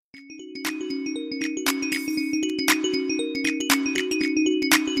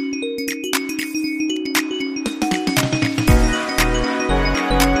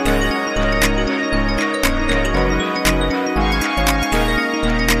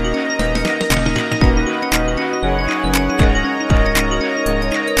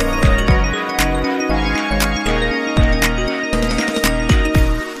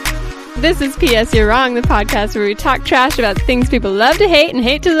This is P.S. You're Wrong, the podcast where we talk trash about things people love to hate and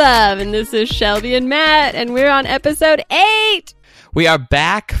hate to love. And this is Shelby and Matt, and we're on episode 8. We are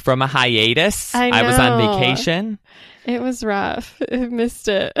back from a hiatus. I was on vacation. It was rough. I missed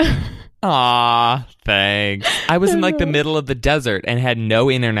it. Aw, thanks. I was in the middle of the desert and had no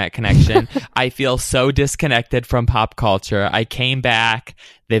internet connection. I feel so disconnected from pop culture. I came back.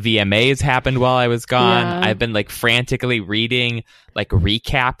 The VMAs happened while I was gone. Yeah. I've been frantically reading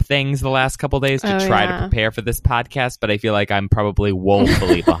recap things the last couple days to try to prepare for this podcast, but I feel like I'm probably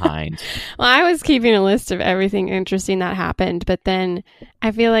woefully behind. Well, I was keeping a list of everything interesting that happened, but then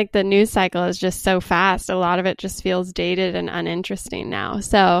I feel like the news cycle is just so fast. A lot of it just feels dated and uninteresting now.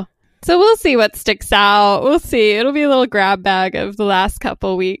 So we'll see what sticks out. We'll see. It'll be a little grab bag of the last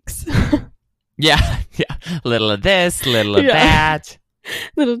couple weeks. Yeah. Little of this, little of that.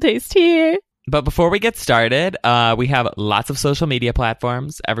 Little taste here. But before we get started, we have lots of social media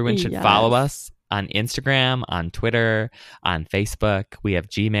platforms. Everyone should follow us on Instagram, on Twitter, on Facebook. We have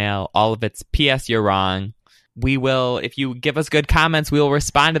Gmail. All of it's P.S. You're Wrong. We will, if you give us good comments, we will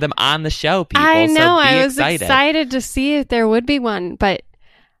respond to them on the show, people. I know. So I was excited to see if there would be one, but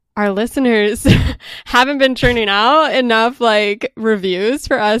our listeners haven't been churning out enough reviews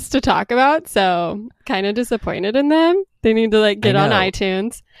for us to talk about, so kind of disappointed in them. They need to get on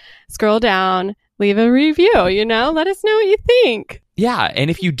iTunes, scroll down, leave a review, let us know what you think. Yeah, and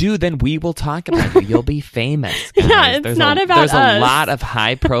if you do, then we will talk about you. You'll be famous, guys. Yeah, it's not about us. There's a lot of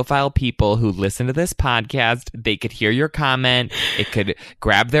high-profile people who listen to this podcast. They could hear your comment. It could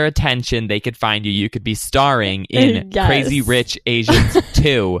grab their attention. They could find you. You could be starring in Crazy Rich Asians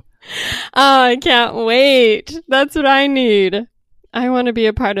 2. Oh, I can't wait. That's what I need. I want to be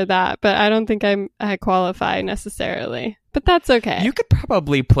a part of that, but I don't think I qualify necessarily. But that's okay. You could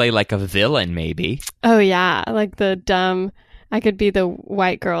probably play a villain, maybe. Oh, yeah. I could be the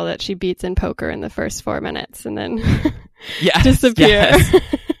white girl that she beats in poker in the first 4 minutes and then disappear.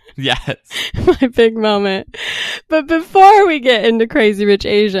 Yes. My big moment. But before we get into Crazy Rich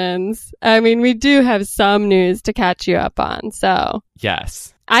Asians, we do have some news to catch you up on. So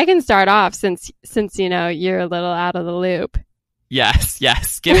yes, I can start off since you're a little out of the loop. Yes.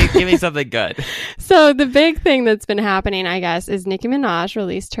 Give me something good. So the big thing that's been happening, I guess, is Nicki Minaj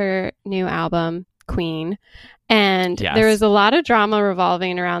released her new album, Queen. And there was a lot of drama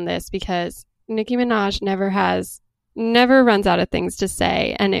revolving around this because Nicki Minaj never runs out of things to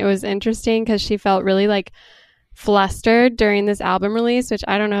say. And it was interesting because she felt really flustered during this album release, which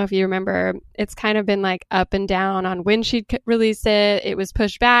I don't know if you remember. It's kind of been up and down on when she'd release it. It was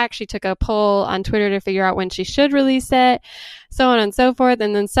pushed back. She took a poll on Twitter to figure out when she should release it, so on and so forth.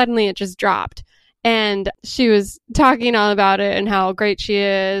 And then suddenly it just dropped. And she was talking all about it and how great she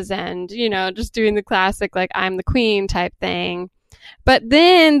is and, just doing the classic, I'm the queen type thing. But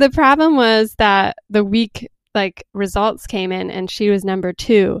then the problem was that the week, results came in and she was number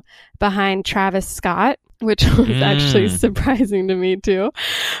 2 behind Travis Scott, which was actually surprising to me too.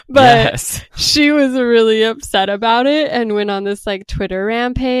 But she was really upset about it and went on this Twitter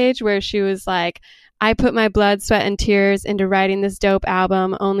rampage where she was I put my blood, sweat, and tears into writing this dope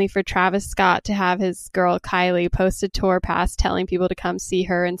album only for Travis Scott to have his girl Kylie post a tour pass telling people to come see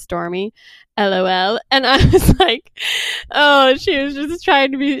her and Stormy. LOL. And I was oh, she was just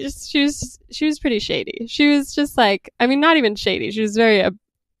trying to be, she was pretty shady. She was just not even shady. She was very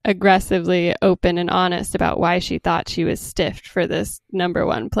aggressively open and honest about why she thought she was stiffed for this number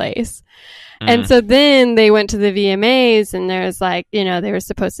 1 place. And so then they went to the VMAs and there was they were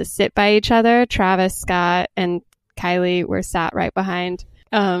supposed to sit by each other. Travis Scott and Kylie were sat right behind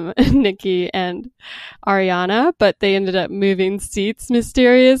Nicki and Ariana, but they ended up moving seats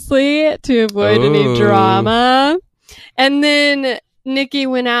mysteriously to avoid any drama. And then Nicki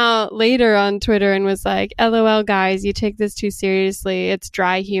went out later on Twitter and was LOL guys, you take this too seriously. It's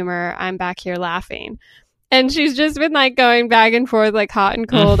dry humor. I'm back here laughing. And she's just been going back and forth hot and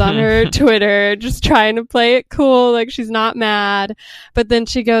cold on her Twitter, just trying to play it cool, she's not mad. But then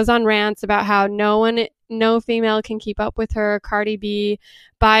she goes on rants about how no female can keep up with her. Cardi B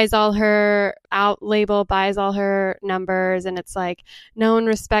buys all her label, buys all her numbers, and it's no one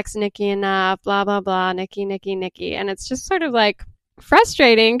respects Nicki enough, blah, blah, blah, Nicki. And it's just sort of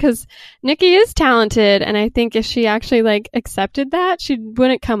frustrating because Nicki is talented, and I think if she actually accepted that, she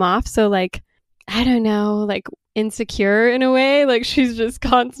wouldn't come off so I don't know, insecure in a way. She's just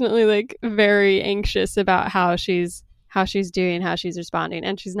constantly very anxious about how she's doing, how she's responding,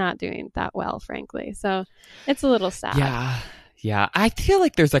 and she's not doing that well, frankly. So it's a little sad. Yeah, I feel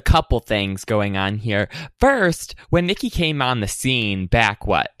there's a couple things going on here. First, when Nicki came on the scene back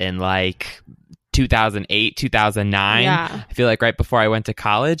in 2008, 2009. Yeah. I feel like right before I went to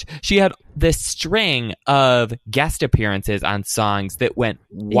college, she had this string of guest appearances on songs that went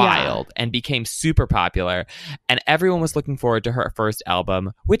wild and became super popular. And everyone was looking forward to her first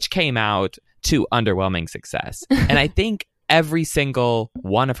album, which came out to underwhelming success. And I think every single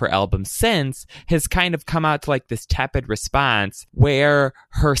one of her albums since has kind of come out to like this tepid response where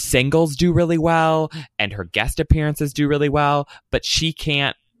her singles do really well and her guest appearances do really well, but she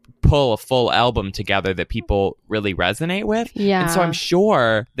can't pull a full album together that people really resonate with. Yeah. And so I'm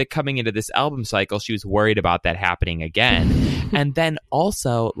sure that coming into this album cycle, she was worried about that happening again. And then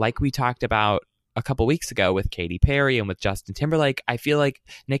also, like we talked about a couple weeks ago with Katy Perry and with Justin Timberlake, I feel like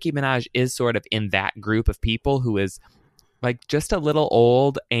Nicki Minaj is sort of in that group of people who is like just a little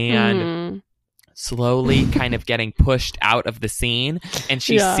old and slowly kind of getting pushed out of the scene. And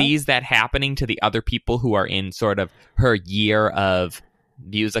she sees that happening to the other people who are in sort of her year of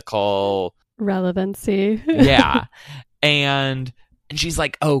musical relevancy. Yeah. And she's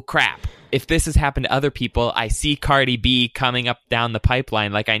like, oh crap, if this has happened to other people, I see Cardi B coming up down the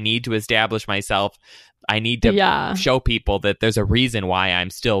pipeline, like I need to establish myself. I need to show people that there's a reason why I'm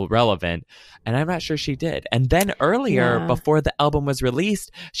still relevant. And I'm not sure she did. And then earlier, before the album was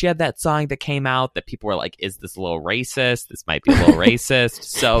released, she had that song that came out that people were like, is this a little racist? This might be a little racist.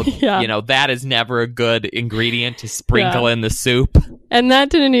 So, you know, that is never a good ingredient to sprinkle in the soup. And that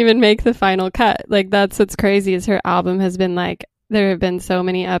didn't even make the final cut. Like, that's what's crazy is her album has been like, there have been so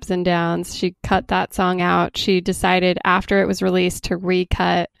many ups and downs. She cut that song out. She decided after it was released to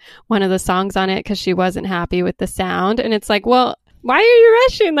recut one of the songs on it because she wasn't happy with the sound. And it's like, well, why are you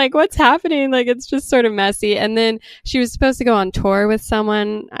rushing? Like, what's happening? Like, it's just sort of messy. And then she was supposed to go on tour with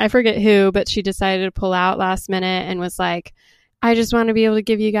someone. I forget who, but she decided to pull out last minute and was like, I just want to be able to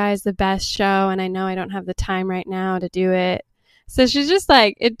give you guys the best show. And I know I don't have the time right now to do it. So she's just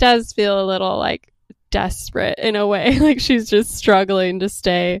like, it does feel a little like desperate in a way. Like she's just struggling to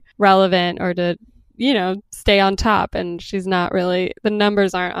stay relevant or to, you know, stay on top. And she's not really, the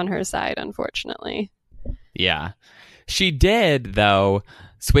numbers aren't on her side, unfortunately. Yeah. She did, though,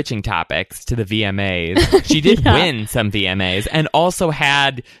 switching topics to the VMAs. She did win some VMAs and also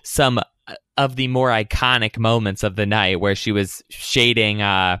had some of the more iconic moments of the night where she was shading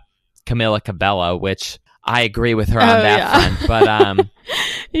Camila Cabello, which I agree with her on that front. But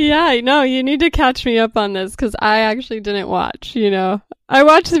yeah, no, you need to catch me up on this because I actually didn't watch, you know. I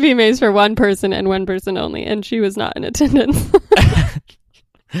watched the VMAs for one person and one person only, and she was not in attendance.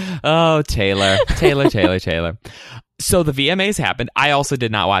 Oh, Taylor. So the VMAs happened. I also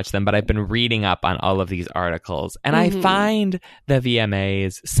did not watch them, but I've been reading up on all of these articles. And I find the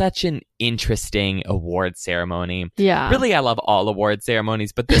VMAs such an interesting award ceremony. Yeah. Really, I love all award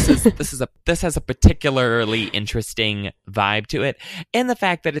ceremonies, but this has a particularly interesting vibe to it. And the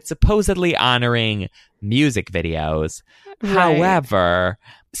fact that it's supposedly honoring music videos. Right. However,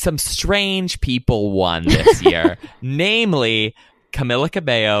 some strange people won this year. Namely, Camila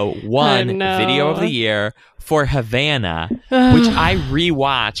Cabello won Video of the Year for Havana, which I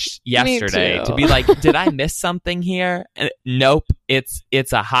rewatched yesterday to be like, did I miss something here? And nope, it's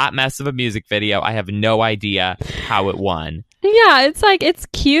a hot mess of a music video. I have no idea how it won. Yeah, it's like, it's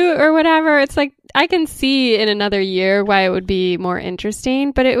cute or whatever. It's like, I can see in another year why it would be more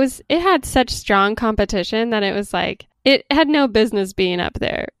interesting, but it had such strong competition that it was like, it had no business being up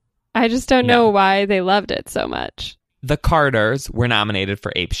there. I just don't know why they loved it so much. The Carters were nominated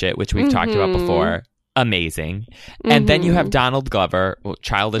for Ape Shit, which we've talked about before. Amazing. And then you have Donald Glover,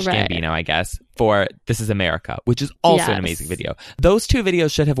 Childish Gambino, I guess, for This Is America, which is also an amazing video. Those two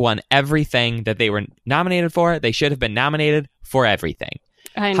videos should have won everything that they were nominated for. They should have been nominated for everything.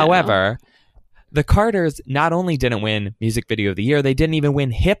 I know. However, the Carters not only didn't win Music Video of the Year, they didn't even win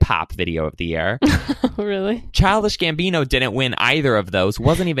Hip Hop Video of the Year. Really? Childish Gambino didn't win either of those,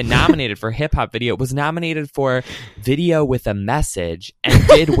 wasn't even nominated for Hip Hop Video, was nominated for Video with a Message, and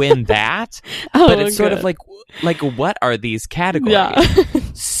did win that. But it's sort of like what are these categories? Yeah.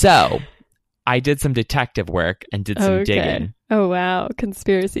 So, I did some detective work and did some digging. Oh, wow.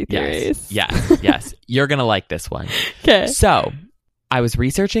 Conspiracy theories. Yes. You're going to like this one. Okay. So, I was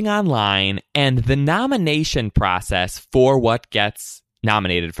researching online, and the nomination process for what gets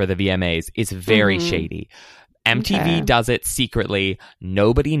nominated for the VMAs is very shady. MTV does it secretly.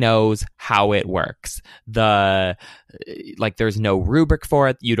 Nobody knows how it works. There's no rubric for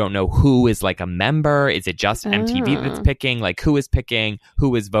it. You don't know who is like a member. Is it just MTV that's picking? Like, who is picking?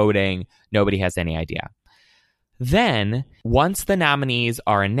 Who is voting? Nobody has any idea. Then, once the nominees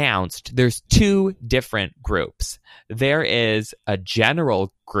are announced, there's two different groups. There is a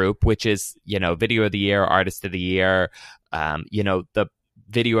general group, which is, Video of the Year, Artist of the Year, the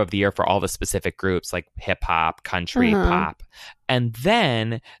video of the year for all the specific groups like hip hop, country, pop. And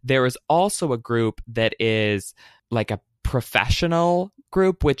then there is also a group that is like a professional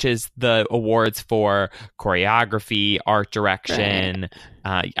group, which is the awards for choreography, art direction.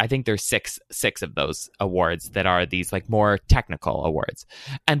 Right. I think there's six of those awards that are these like more technical awards.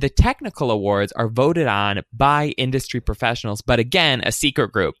 And the technical awards are voted on by industry professionals, but again, a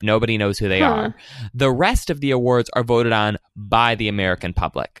secret group. Nobody knows who they are. The rest of the awards are voted on by the American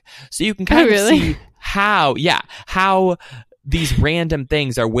public. So you can kind of see how these random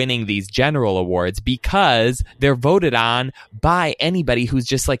things are winning these general awards because they're voted on by anybody who's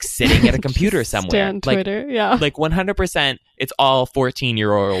just like sitting at a computer somewhere. On Twitter, like 100%, it's all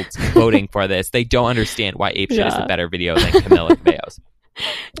 14-year-olds voting for this. They don't understand why Ape Shit is a better video than Camila Cabello's.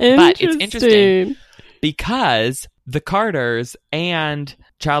 But it's interesting because the Carters and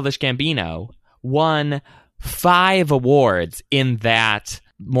Childish Gambino won 5 awards in that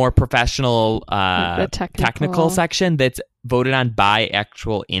more professional technical section that's voted on by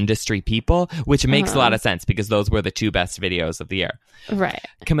actual industry people, which makes a lot of sense because those were the 2 best videos of the year. Right.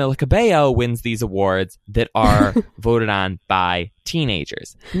 Camila Cabello wins these awards that are voted on by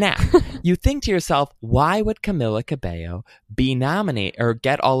teenagers. Now, you think to yourself, why would Camila Cabello be nominated or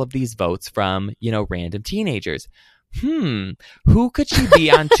get all of these votes from, random teenagers? Who could she be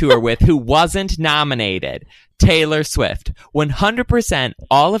on tour with who wasn't nominated? Taylor Swift. 100%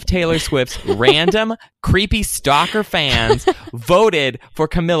 all of Taylor Swift's random, creepy stalker fans voted for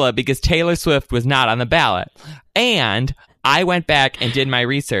Camila because Taylor Swift was not on the ballot. And I went back and did my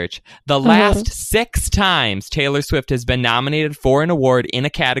research. The last 6 times Taylor Swift has been nominated for an award in a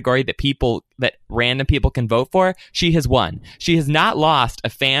category that random people can vote for, she has won. She has not lost a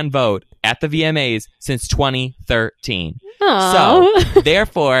fan vote at the VMAs since 2013. Aww. So,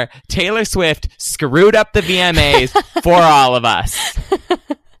 therefore, Taylor Swift screwed up the VMAs for all of us.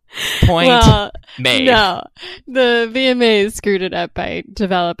 Point made. No, the VMAs screwed it up by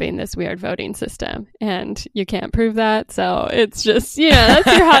developing this weird voting system, and you can't prove that, so it's just, that's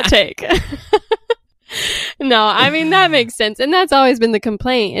your hot take. No, I mean, that makes sense. And that's always been the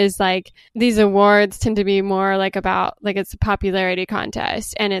complaint is like these awards tend to be more like about like it's a popularity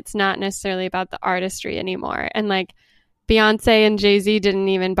contest and it's not necessarily about the artistry anymore. And like Beyonce and Jay-Z didn't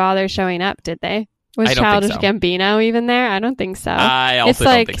even bother showing up, did they? Was Childish Gambino even there? I don't think so. I also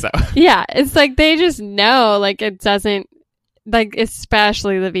don't think so. Yeah, it's like they just know like it doesn't, like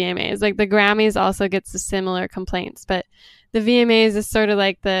especially the VMAs. Like the Grammys also gets the similar complaints, but the VMAs is sort of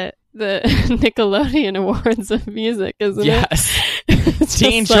like the Nickelodeon Awards of music, isn't it? Yes.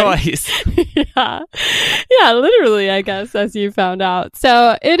 Teen choice. Yeah, literally, I guess, as you found out.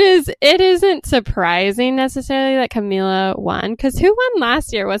 So it isn't surprising necessarily that Camila won, because who won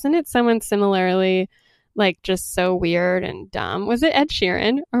last year? Wasn't it someone similarly like just so weird and dumb? Was it Ed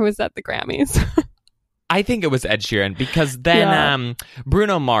Sheeran or was that the Grammys? I think it was Ed Sheeran because then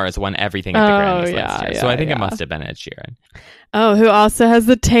Bruno Mars won everything at the Grammys last year. So I think it must have been Ed Sheeran. Oh, who also has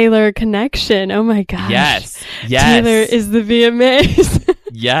the Taylor connection. Oh my gosh. Yes. Taylor is the VMAs.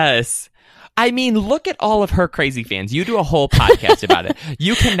 Yes. I mean, look at all of her crazy fans. You do a whole podcast about it.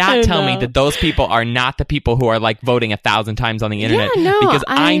 You cannot tell me that those people are not the people who are like voting 1,000 times on the internet. Yeah, no, because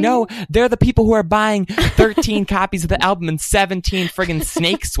I know they're the people who are buying 13 copies of the album and 17 friggin'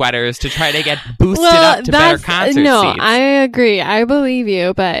 snake sweaters to try to get boosted up to better concert seats. I agree. I believe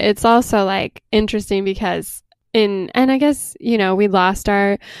you, but it's also like interesting because and I guess, we lost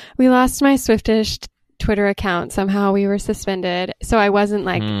my Swiftish Twitter account. Somehow we were suspended. So I wasn't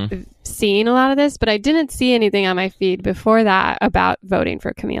like seeing a lot of this, but I didn't see anything on my feed before that about voting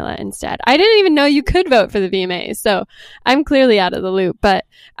for Camila instead. I didn't even know you could vote for the VMAs. So I'm clearly out of the loop, but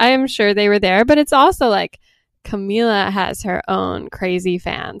I am sure they were there. But it's also like Camila has her own crazy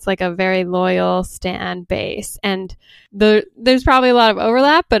fans, like a very loyal stan base. And there's probably a lot of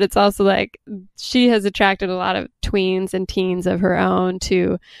overlap, but it's also like she has attracted a lot of tweens and teens of her own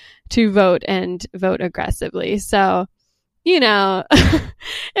to vote and vote aggressively. So, it's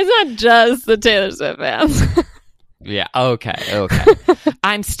not just the Taylor Swift fans. Yeah. Okay.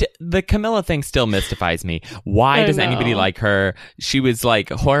 The Camila thing still mystifies me. Why does anybody like her? She was like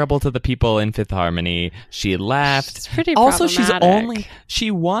horrible to the people in Fifth Harmony. She left. She's pretty also, problematic.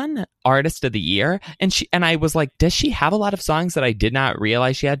 she won Artist of the Year, and I was like, does she have a lot of songs that I did not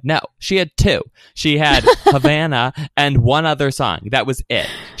realize she had? No, she had 2. She had Havana and one other song. That was it.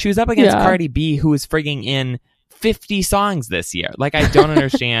 She was up against Cardi B, who was frigging in 50 songs this year. Like, I don't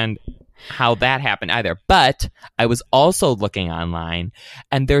understand how that happened either. But I was also looking online,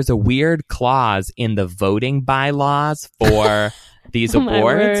 and there's a weird clause in the voting bylaws for these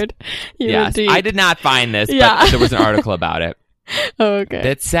awards. Yes, I did not find this, but there was an article about it. Okay.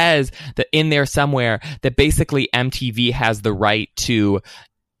 That says that in there somewhere that basically MTV has the right to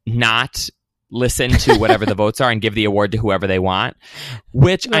not listen to whatever the votes are and give the award to whoever they want,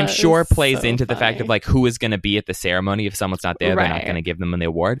 which I'm sure plays into the fact of like who is going to be at the ceremony. If someone's not there, they're not going to give them the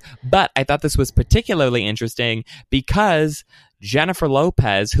award. But I thought this was particularly interesting because Jennifer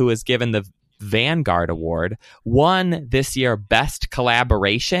Lopez, who was given the Vanguard Award, won this year Best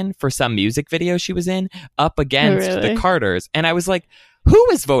Collaboration for some music video she was in up against the Carters. And I was like,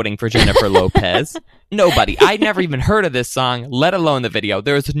 who is voting for Jennifer Lopez? Nobody. I'd never even heard of this song, let alone the video.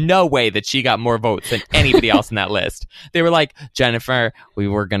 There was no way that she got more votes than anybody else in that list. They were like, Jennifer, we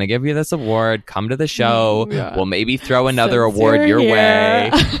were going to give you this award. Come to the show. Yeah. We'll maybe throw another award your way.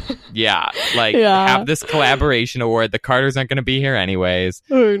 Yeah. Like, have this collaboration award. The Carters aren't going to be here anyways.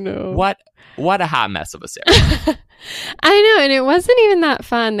 Oh, no. What a hot mess of a ceremony. I know. And it wasn't even that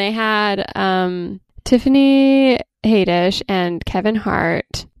fun. They had Tiffany Haddish and Kevin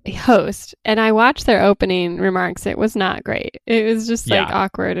Hart host, and I watched their opening remarks. It was not great. It was just like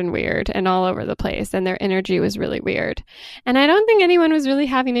awkward and weird and all over the place, and their energy was really weird. And I don't think anyone was really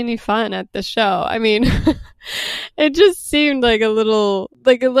having any fun at the show. I mean, it just seemed like a little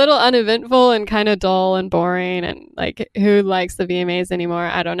uneventful and kind of dull and boring, and like, who likes the VMAs anymore?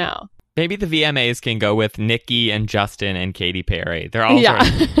 I don't know. Maybe the VMAs can go with Nikki and Justin and Katy Perry. They're all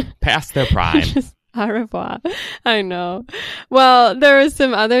sort of past their prime. Au revoir. I know. Well, there was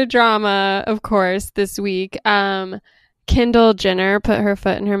some other drama, of course, this week. Kendall Jenner put her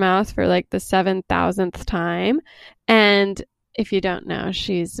foot in her mouth for like the 7,000th time. And if you don't know,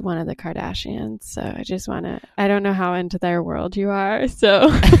 she's one of the Kardashians. So I don't know how into their world you are. So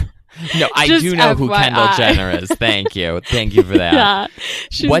no, I do know who Kendall Jenner is. Thank you. Thank you for that.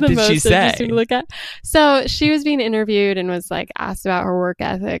 Yeah. What did she say? To look at. So she was being interviewed and was like asked about her work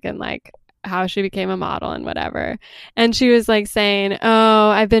ethic and like how she became a model and whatever. And she was like saying, oh,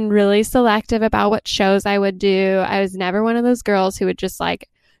 I've been really selective about what shows I would do. I was never one of those girls who would just like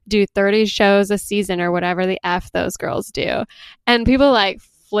do 30 shows a season or whatever the F those girls do. And people like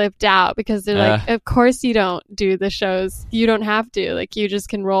flipped out because they're like, of course you don't do the shows. You don't have to. Like, you just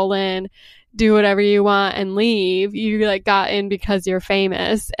can roll in, do whatever you want and leave. You like got in because you're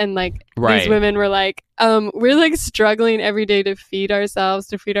famous. And like these women were like, we're like struggling every day to feed ourselves,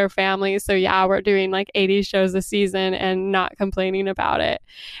 to feed our families. So yeah, we're doing like 80 shows a season and not complaining about it.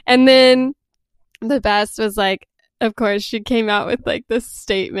 And then the best was like, of course, she came out with like this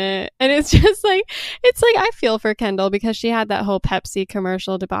statement, and it's just like, I feel for Kendall because she had that whole Pepsi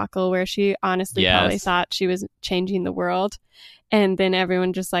commercial debacle where she honestly probably thought she was changing the world. And then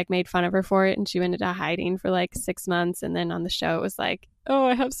everyone just like made fun of her for it. And she ended up hiding for like 6 months. And then on the show, it was like, oh,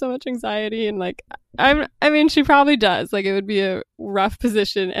 I have so much anxiety. And like, I mean, she probably does. Like, it would be a rough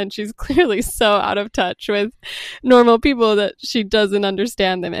position. And she's clearly so out of touch with normal people that she doesn't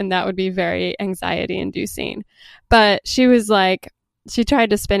understand them. And that would be very anxiety inducing. But she was like, she tried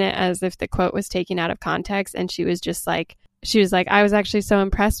to spin it as if the quote was taken out of context. And she was like, I was actually so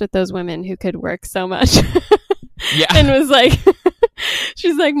impressed with those women who could work so much. Yeah. And was like,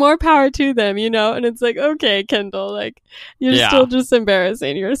 she's like, more power to them, you know? And it's like, okay, Kendall, like, you're still just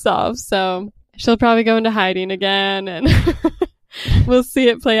embarrassing yourself. So she'll probably go into hiding again, and we'll see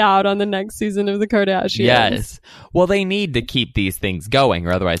it play out on the next season of the Kardashians. Yes. Well, they need to keep these things going,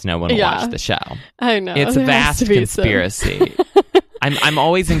 or otherwise no one will watch the show. I know. It's a vast conspiracy. I'm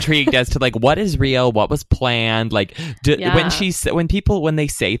always intrigued as to like what is real, what was planned. Like when they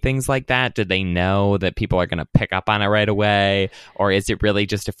say things like that, do they know that people are going to pick up on it right away, or is it really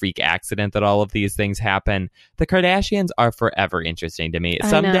just a freak accident that all of these things happen? The Kardashians are forever interesting to me.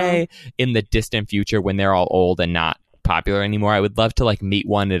 Someday in the distant future, when they're all old and not popular anymore, I would love to like meet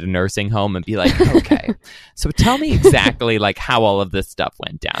one at a nursing home and be like, okay, so tell me exactly like how all of this stuff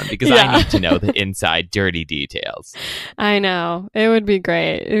went down, because I need to know the inside dirty details. I know, it would be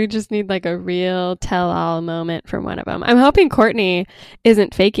great. We just need like a real tell-all moment from one of them. I'm hoping Kourtney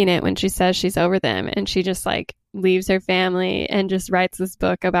isn't faking it when she says she's over them, and she just like leaves her family and just writes this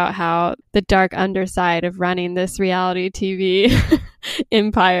book about how the dark underside of running this reality TV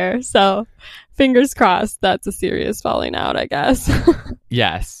empire. So fingers crossed that's a serious falling out, I guess.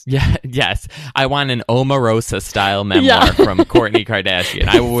 Yes. I want an Omarosa style memoir from Kourtney Kardashian.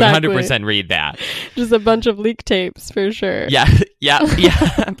 I will 100% read that. Just a bunch of leak tapes for sure. Yeah.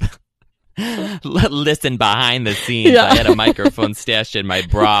 Listen behind the scenes. I had a microphone stashed in my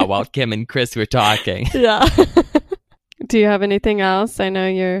bra while Kim and Chris were talking. Yeah. Do you have anything else? I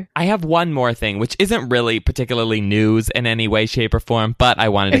know I have one more thing, which isn't really particularly news in any way, shape, or form, but I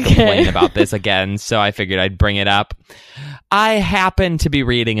wanted to complain about this again, so I figured I'd bring it up. I happened to be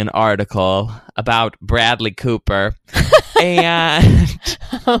reading an article about Bradley Cooper, and...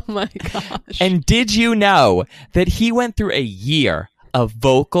 Oh my gosh. And did you know that he went through a year of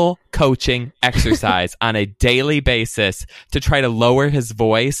vocal coaching exercise on a daily basis to try to lower his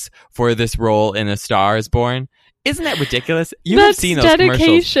voice for this role in A Star Is Born? Isn't that ridiculous? Have seen those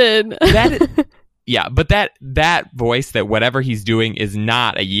dedication. Commercials. Yeah, but that voice, that whatever he's doing is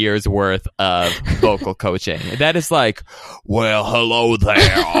not a year's worth of vocal coaching. That is like, well, hello there,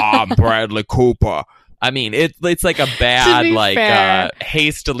 I'm Bradley Cooper. I mean, it's like a bad,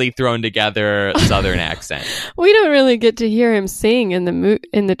 hastily thrown together Southern accent. We don't really get to hear him sing in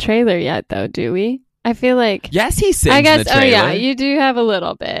the trailer yet, though, do we? I feel like... Yes, he sings in the trailer. Oh yeah, you do have a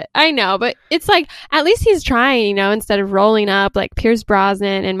little bit. I know, but it's like, at least he's trying, instead of rolling up like Pierce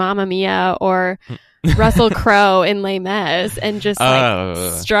Brosnan in Mamma Mia or Russell Crowe in Les Mis and just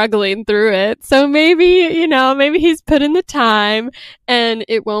struggling through it. So maybe, maybe he's put in the time and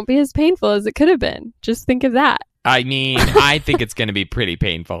it won't be as painful as it could have been. Just think of that. I mean, I think it's going to be pretty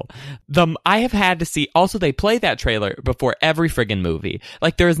painful. I have had to see, also they play that trailer before every friggin' movie.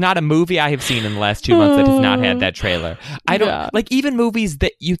 Like, there is not a movie I have seen in the last 2 months that has not had that trailer. I don't, like, even movies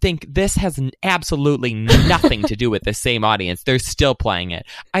that you think this has absolutely nothing to do with the same audience, they're still playing it.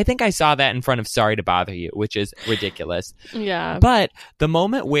 I think I saw that in front of Sorry to Bother You, which is ridiculous. Yeah. But the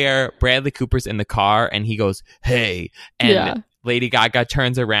moment where Bradley Cooper's in the car and he goes, hey, and Lady Gaga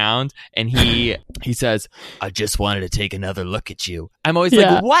turns around and he says, I just wanted to take another look at you. I'm always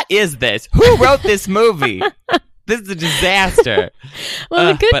like, what is this? Who wrote this movie? This is a disaster.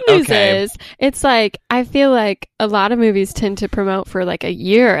 Well, the good news is, it's like, I feel like a lot of movies tend to promote for like a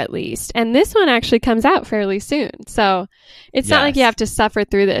year at least. And this one actually comes out fairly soon. So it's not like you have to suffer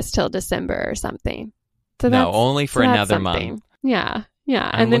through this till December or something. So no, only for another month. Yeah. Yeah,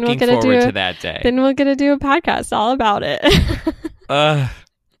 I'm looking forward to that day. Then we're gonna do a podcast all about it. So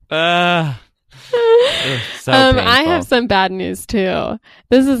painful. I have some bad news too.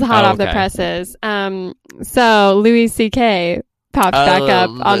 This is hot off the presses. So Louis C.K. popped back up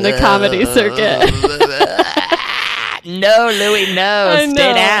on the comedy circuit. No, Louis, no,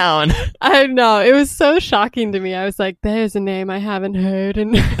 stay down. I know. It was so shocking to me. I was like, there's a name I haven't heard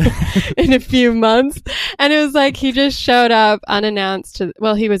in a few months. And it was like he just showed up unannounced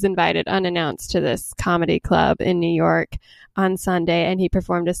he was invited unannounced to this comedy club in New York on Sunday, and he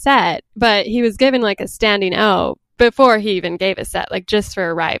performed a set. But he was given like a standing O before he even gave a set, like just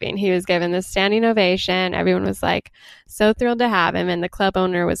for arriving. He was given this standing ovation. Everyone was like so thrilled to have him. And the club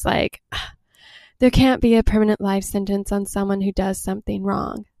owner was like, there can't be a permanent life sentence on someone who does something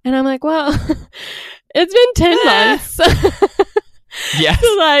wrong. And I'm like, well, it's been 10 months. Yes.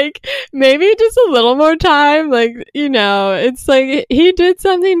 So like, maybe just a little more time. Like, it's like he did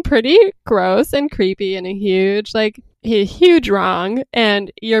something pretty gross and creepy and a huge wrong.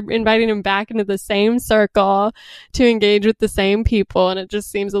 And you're inviting him back into the same circle to engage with the same people. And it just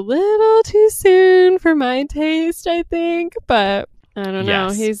seems a little too soon for my taste, I think. But I don't know.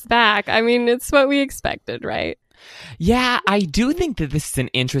 Yes. He's back. I mean, it's what we expected, right? Yeah, I do think that this is an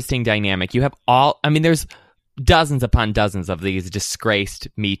interesting dynamic. You have there's dozens upon dozens of these disgraced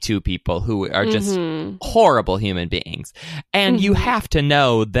Me Too people who are just horrible human beings. And you have to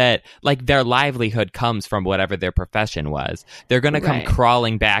know that, like, their livelihood comes from whatever their profession was. They're going to come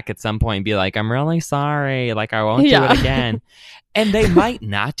crawling back at some point and be like, I'm really sorry. Like, I won't do it again. And they might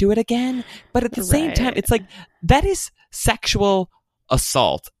not do it again. But at the same time, it's like, that is sexual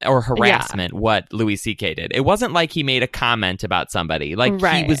assault or harassment, what Louis C.K. did. It wasn't like he made a comment about somebody. Like,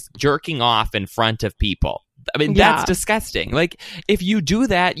 he was jerking off in front of people. I mean, that's disgusting. Like, if you do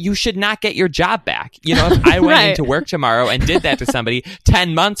that, you should not get your job back. If I went into work tomorrow and did that to somebody,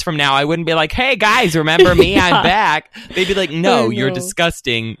 10 months from now, I wouldn't be like, hey, guys, remember me? I'm back. They'd be like, no, you're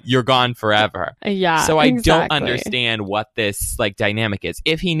disgusting. You're gone forever. Yeah. So I don't understand what this, like, dynamic is.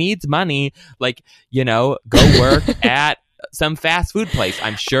 If he needs money, like, go work at some fast food place.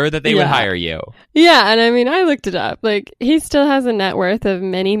 I'm sure that they would hire you. Yeah, and I mean, I looked it up. Like, he still has a net worth of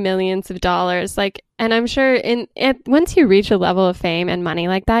many millions of dollars. Like, and I'm sure once you reach a level of fame and money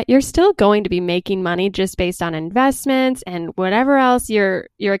like that, you're still going to be making money just based on investments and whatever else your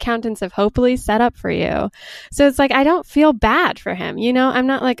accountants have hopefully set up for you. So it's like, I don't feel bad for him. I'm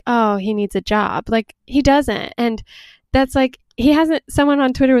not like, oh, he needs a job. Like, he doesn't. And that's like, someone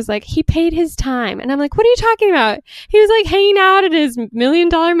on Twitter was like, he paid his time. And I'm like, what are you talking about? He was like hanging out at his $1 million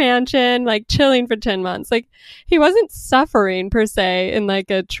mansion, like chilling for 10 months. Like, he wasn't suffering per se in like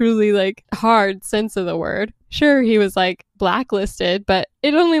a truly like hard sense of the word. Sure, he was like blacklisted, but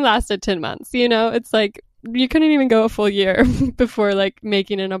it only lasted 10 months. You know, it's like, you couldn't even go a full year before like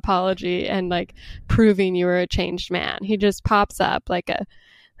making an apology and like proving you were a changed man. He just pops up like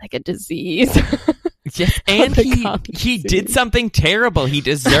a disease. Yes, and he did something terrible. He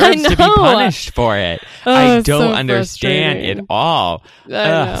deserves to be punished for it. I don't understand it all.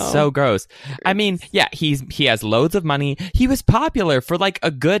 So gross. I mean, yeah, he has loads of money. He was popular for like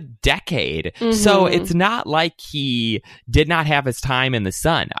a good decade. Mm-hmm. So it's not like he did not have his time in the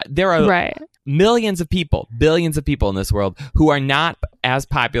sun. There are millions of people, billions of people in this world who are not as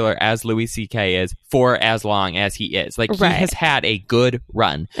popular as Louis C.K. is for as long as he is. Like, he has had a good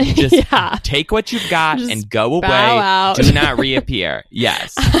run. Just take what you've got and go away. Do not reappear.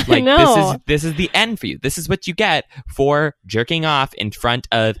 Yes. Like, this is the end for you. This is what you get for jerking off in front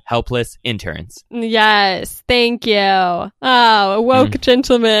of helpless interns. Yes. Thank you. Oh, a woke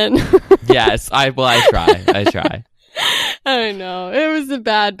gentleman. Yes. I try. I know. It was a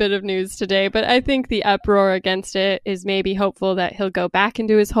bad bit of news today, but I think the uproar against it is maybe hopeful that he'll go back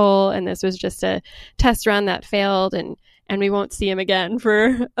into his hole, and this was just a test run that failed, and we won't see him again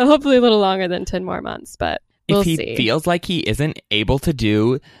for hopefully a little longer than 10 more months, but we'll see. If he feels like he isn't able to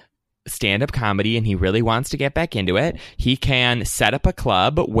do stand-up comedy and he really wants to get back into it, he can set up a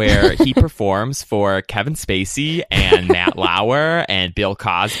club where he performs for Kevin Spacey and Matt Lauer and Bill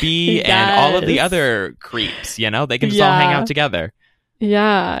Cosby and all of the other creeps. You know, they can just all hang out together.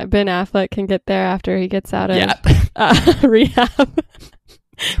 Yeah, Ben Affleck can get there after he gets out of rehab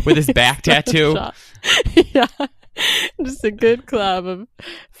with his back tattoo. Yeah, just a good club of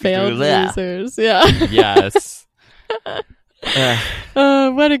failed losers. Yeah. Yes.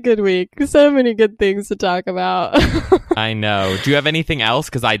 What a good week. So many good things to talk about. I know. Do you have anything else?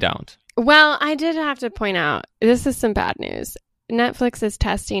 Because I don't. Well, I did have to point out, this is some bad news. Netflix is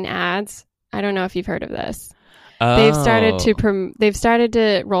testing ads. I don't know if you've heard of this. Oh. They've started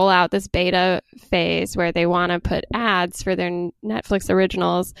to roll out this beta phase where they want to put ads for their Netflix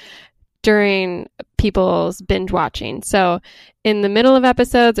originals during people's binge watching. So in the middle of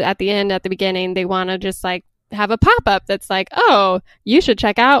episodes, at the end, at the beginning, they want to just like have a pop-up that's like, oh, you should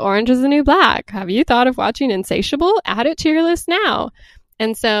check out Orange is the New Black. Have you thought of watching Insatiable? Add it to your list now.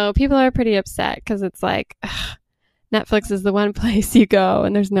 And so people are pretty upset because it's like, ugh, Netflix is the one place you go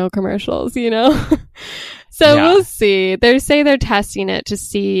and there's no commercials, you know? So we'll see. They say they're testing it to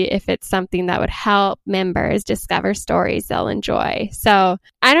see if it's something that would help members discover stories they'll enjoy. So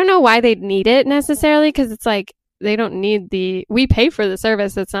I don't know why they'd need it necessarily, because it's like, they don't need we pay for the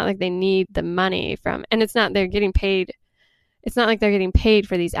service. It's not like they need the money from, and it's not like they're getting paid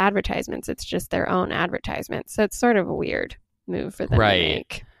for these advertisements. It's just their own advertisements. So it's sort of a weird move for them to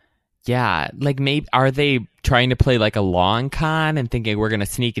make. Yeah. Like, maybe, are they trying to play like a long con and thinking we're going to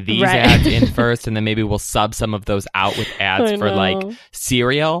sneak these ads in first and then maybe we'll sub some of those out with ads for like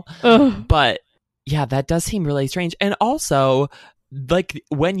cereal? Ugh. But yeah, that does seem really strange. And also, like,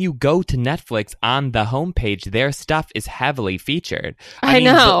 when you go to Netflix on the homepage, their stuff is heavily featured. I mean,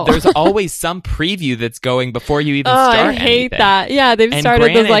 know. There's always some preview that's going before you even start anything. I hate that. Yeah, they've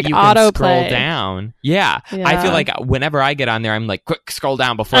started those like autoplay. Scroll down. Yeah. I feel like whenever I get on there, I'm like, quick, scroll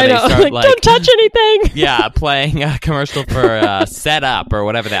down before they start like don't touch anything. Yeah, playing a commercial for Set Up or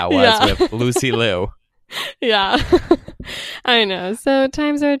whatever that was with Lucy Liu. Yeah. I know. So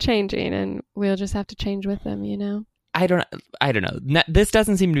times are changing and we'll just have to change with them, you know? I don't know. This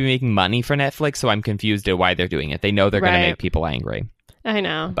doesn't seem to be making money for Netflix, so I'm confused at why they're doing it. They know they're going to make people angry. I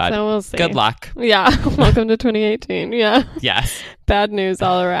know. But so we'll see. Good luck. Yeah. Welcome to 2018. Yeah. Yes. Bad news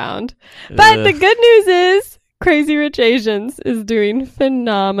all around. But the good news is Crazy Rich Asians is doing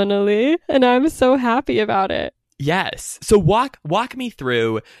phenomenally, and I'm so happy about it. Yes. So walk me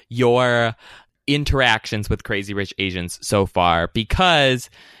through your interactions with Crazy Rich Asians so far, because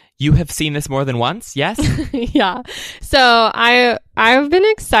you have seen this more than once, yes? Yeah. So I've been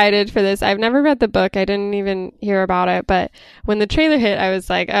excited for this. I've never read the book. I didn't even hear about it. But when the trailer hit, I was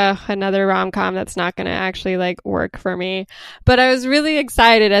like, oh, another rom-com that's not going to actually like work for me. But I was really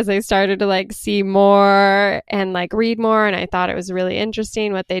excited as I started to like see more and like read more. And I thought it was really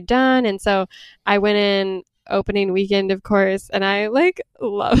interesting what they'd done. And so I went in opening weekend, of course, and I like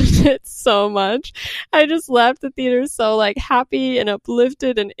loved it so much. I just left the theater so like happy and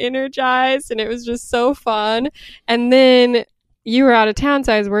uplifted and energized, and it was just so fun. And then you were out of town,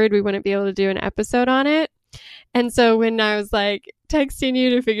 so I was worried we wouldn't be able to do an episode on it. And so when I was like texting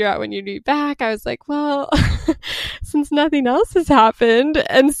you to figure out when you'd be back, I was like, well, since nothing else has happened.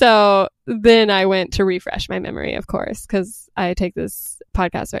 And so then I went to refresh my memory, of course, because I take this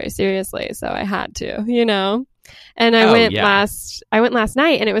podcast very seriously. So I had to, you know. And I went last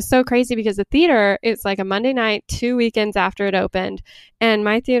night, and it was so crazy because the theater, it's like a Monday night, 2 weekends after it opened, and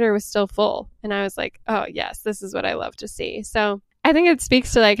my theater was still full. And I was like, oh yes, this is what I love to see. So I think it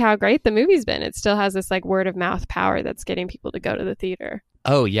speaks to like how great the movie's been. It still has this like word of mouth power that's getting people to go to the theater.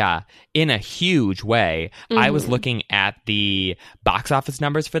 Oh, yeah. In a huge way. I was looking at the box office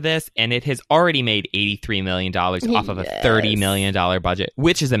numbers for this, and it has already made $83 million off of a $30 million budget,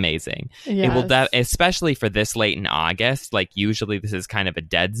 which is amazing. Yes. It will especially for this late in August. Like, usually this is kind of a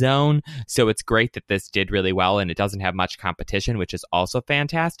dead zone. So it's great that this did really well, and it doesn't have much competition, which is also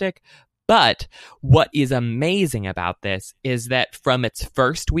fantastic. But what is amazing about this is that from its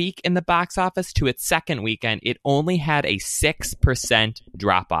first week in the box office to its second weekend, it only had a 6%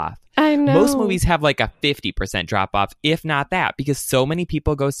 drop off. I know. Most movies have like a 50% drop off, if not that, because so many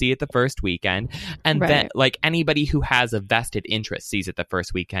people go see it the first weekend. And then like anybody who has a vested interest sees it the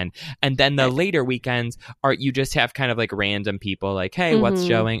first weekend. And then the later weekends are, you just have kind of like random people like, hey, what's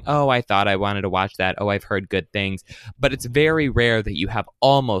showing? Oh, I thought I wanted to watch that. Oh, I've heard good things. But it's very rare that you have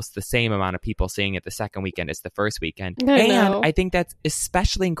almost the same amount of people seeing it the second weekend as the first weekend. I think that's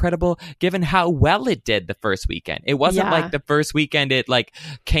especially incredible given how well it did the first weekend. It wasn't like the first weekend it like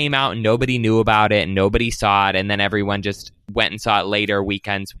came out and nobody knew about it and nobody saw it, and then everyone just went and saw it later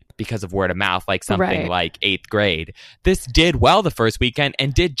weekends because of word of mouth, like something like 8th Grade. This did well the first weekend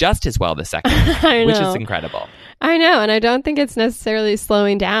and did just as well the second weekend, which is incredible. I know, and I don't think it's necessarily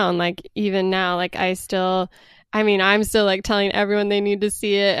slowing down. Like even now, like I'm still like telling everyone they need to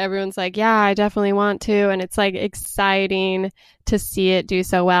see it. Everyone's like, yeah, I definitely want to. And it's like exciting to see it do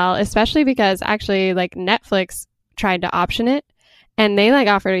so well, especially because actually like Netflix tried to option it, and they like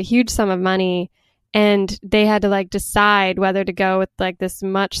offered a huge sum of money, and they had to like decide whether to go with like this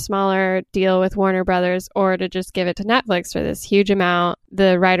much smaller deal with Warner Brothers or to just give it to Netflix for this huge amount.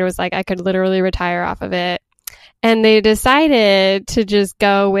 The writer was like, I could literally retire off of it. And they decided to just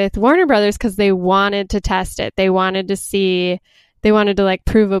go with Warner Brothers because they wanted to test it. They wanted to like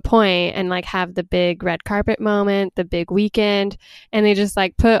prove a point and like have the big red carpet moment, the big weekend. And they just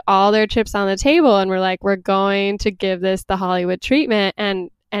like put all their chips on the table and were like, we're going to give this the Hollywood treatment.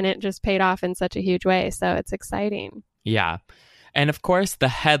 And it just paid off in such a huge way. So it's exciting. Yeah. And of course, the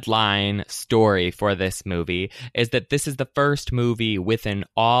headline story for this movie is that this is the first movie with an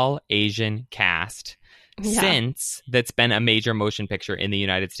all Asian cast. Since that's been a major motion picture in the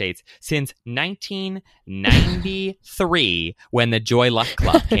United States since 1993 when the Joy Luck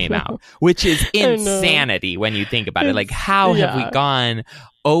Club came out, which is insanity when you think about it. Like, how have we gone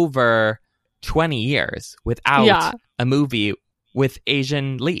over 20 years without a movie with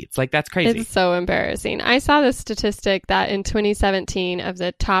Asian leads? Like, that's crazy. It's so embarrassing. I saw the statistic that in 2017 of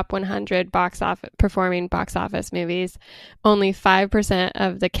the top 100 performing box office movies, only 5%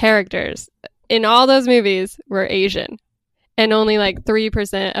 of the characters in all those movies were Asian, and only like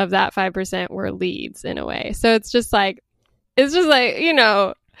 3% of that 5% were leads in a way. So it's just like, you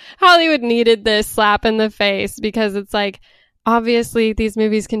know, Hollywood needed this slap in the face because it's like, obviously these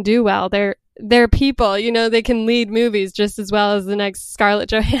movies can do well. They're people, you know, they can lead movies just as well as the next Scarlett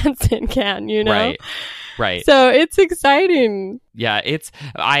Johansson can, you know? Right. So it's exciting. Yeah,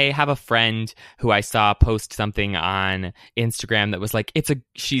 I have a friend who I saw post something on Instagram that was like,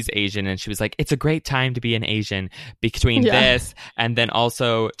 she's Asian, and she was like, it's a great time to be an Asian between this and then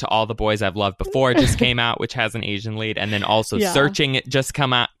also To All the Boys I've Loved Before just came out, which has an Asian lead, and then also Searching it just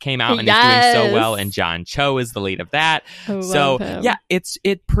came out and is doing so well, and John Cho is the lead of that. So yeah,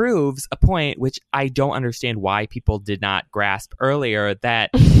 it proves a point which I don't understand why people did not grasp earlier, that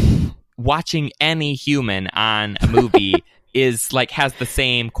watching any human on a movie is like has the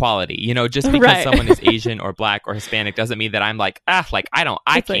same quality, you know, just because someone is Asian or Black or Hispanic doesn't mean that I'm like, I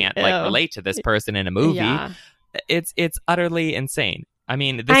can't relate to this person in a movie. Yeah. It's utterly insane. I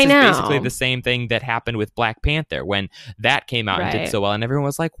mean, this is basically the same thing that happened with Black Panther when that came out and did so well, and everyone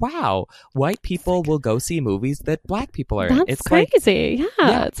was like, wow, white people will go see movies that Black people are in. It's crazy.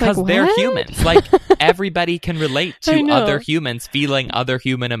 Yeah. It's because like, they're humans. Like, everybody can relate to other humans feeling other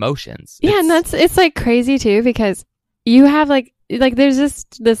human emotions. Yeah, and it's like crazy too, because you have like there's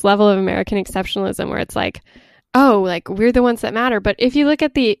this level of American exceptionalism where it's like, oh, like we're the ones that matter. But if you look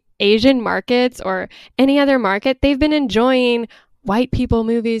at the Asian markets or any other market, they've been enjoying white people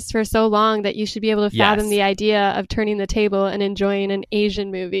movies for so long that you should be able to fathom the idea of turning the table and enjoying an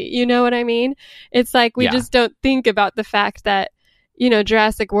Asian movie. You know what I mean? It's like we just don't think about the fact that, you know,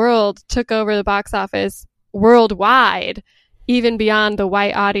 Jurassic World took over the box office worldwide, even beyond the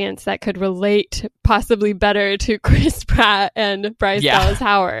white audience that could relate possibly better to Chris Pratt and Bryce Dallas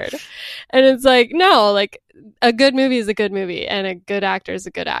Howard. And it's like, no, like a good movie is a good movie and a good actor is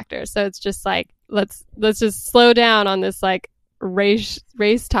a good actor. So it's just like, let's just slow down on this like race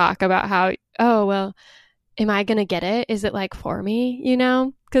talk about how, oh, well, am I going to get it? Is it like for me, you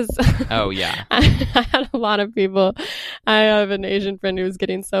know? Because I had a lot of people. I have an Asian friend who was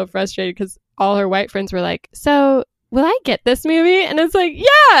getting so frustrated because all her white friends were like, so will I get this movie? And it's like,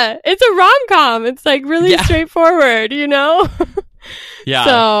 yeah, it's a rom-com. It's like really straightforward, you know? Yeah.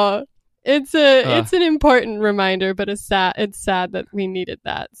 So it's an important reminder, but it's sad that we needed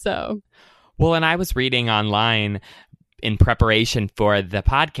that. So. Well, and I was reading online in preparation for the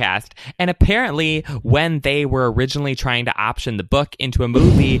podcast, and apparently when they were originally trying to option the book into a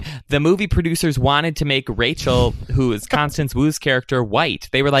movie, the movie producers wanted to make Rachel, who is Constance Wu's character, white.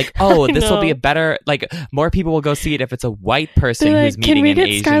 They were like, oh, this will be a better, like, more people will go see it if it's a white person who's meeting an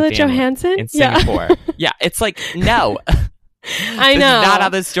Asian Scarlett family Johansson in Singapore. Yeah, it's like, no. I know. This is not how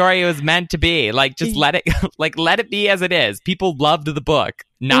the story was meant to be. Like, just let it be as it is. People loved the book,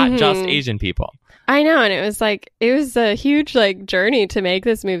 not just Asian people. I know, and it was a huge like journey to make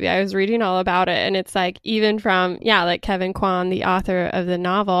this movie. I was reading all about it, and it's like even from like Kevin Kwan, the author of the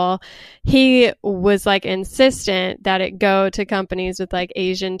novel, he was like insistent that it go to companies with like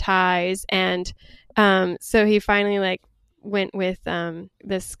Asian ties, and so he finally like went with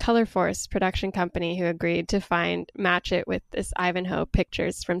this Color Force production company who agreed to match it with this Ivanhoe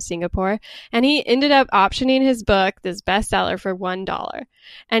Pictures from Singapore, and he ended up optioning his book, this bestseller, for $1,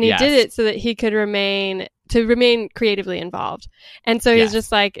 and he did it so that he could remain creatively involved. And so he's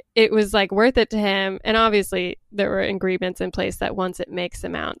just like, it was like worth it to him, and obviously there were agreements in place that once it makes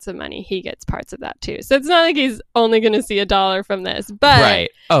amounts of money, he gets parts of that too. So it's not like he's only going to see $1 from this,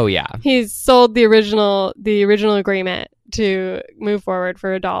 but he's sold the original agreement to move forward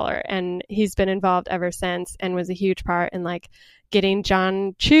for $1, and he's been involved ever since and was a huge part in like getting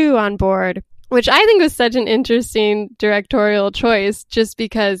John Chu on board, which I think was such an interesting directorial choice, just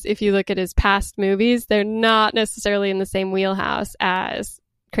because if you look at his past movies, they're not necessarily in the same wheelhouse as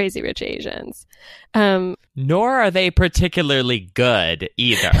Crazy Rich Asians. Nor are they particularly good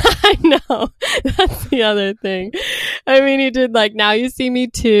either. I know. That's the other thing. I mean, he did like Now You See Me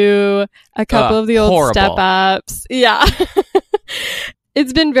Too, a couple of the old Step Ups. Yeah.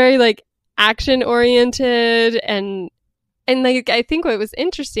 It's been very like action oriented, and like I think what was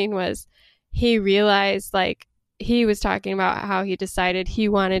interesting was he realized, like, he was talking about how he decided he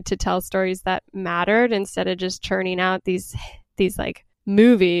wanted to tell stories that mattered instead of just churning out these like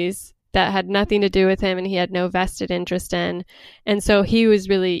movies that had nothing to do with him and he had no vested interest in. And so he was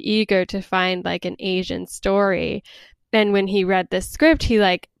really eager to find like an Asian story. And when he read this script, he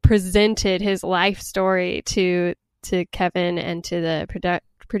like presented his life story to Kevin and to the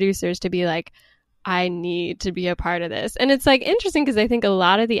producers to be like, I need to be a part of this. And it's like interesting because I think a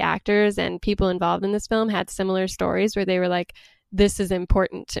lot of the actors and people involved in this film had similar stories where they were like, this is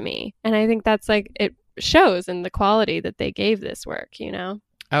important to me. And I think that's like, it shows in the quality that they gave this work, you know?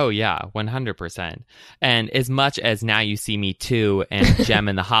 Oh, yeah, 100%. And as much as Now You See Me Too and Gem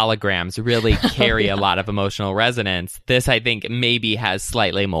and the Holograms really carry a lot of emotional resonance, this, I think, maybe has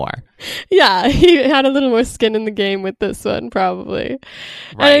slightly more. Yeah, he had a little more skin in the game with this one, probably. Right.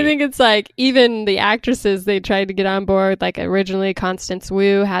 And I think it's like, even the actresses they tried to get on board, like originally Constance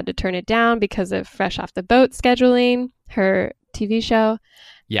Wu had to turn it down because of Fresh Off the Boat scheduling, her TV show.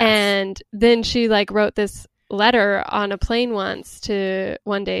 Yes. And then she like wrote this letter on a plane one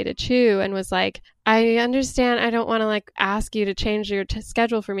day to Chu and was like, I understand I don't want to like ask you to change your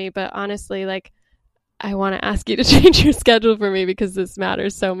schedule for me, but honestly, like, I want to ask you to change your schedule for me because this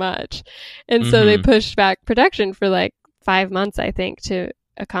matters so much. And so they pushed back production for like 5 months, I think, to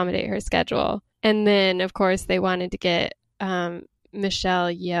accommodate her schedule. And then of course they wanted to get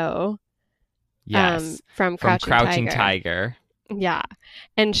Michelle Yeoh from Crouching Tiger. Yeah.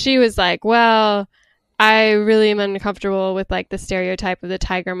 And she was like, well, I really am uncomfortable with like the stereotype of the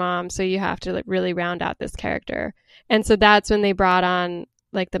tiger mom, so you have to like really round out this character. And so that's when they brought on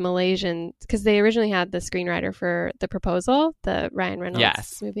like the Malaysian, because they originally had the screenwriter for The Proposal, the Ryan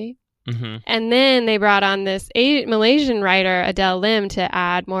Reynolds movie. Mm-hmm. And then they brought on this Malaysian writer, Adele Lim, to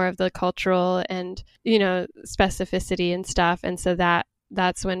add more of the cultural and, you know, specificity and stuff. And so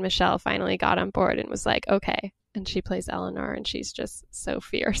that's when Michelle finally got on board and was like, okay. And she plays Eleanor, and she's just so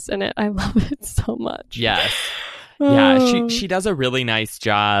fierce in it. I love it so much. Yes. Yeah, she does a really nice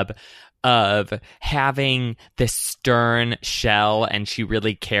job of having this stern shell, and she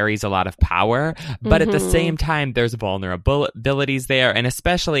really carries a lot of power. But at the same time, there's vulnerabilities there. And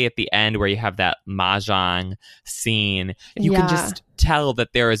especially at the end where you have that mahjong scene, you can just tell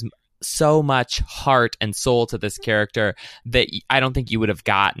that there is so much heart and soul to this character that I don't think you would have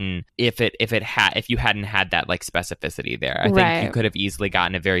gotten if you hadn't had that like specificity there. I think you could have easily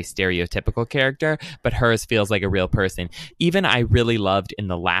gotten a very stereotypical character, but hers feels like a real person. Even I really loved in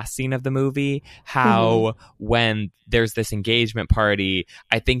the last scene of the movie how when there's this engagement party,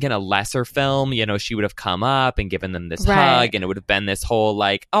 I think in a lesser film, you know, she would have come up and given them this hug, and it would have been this whole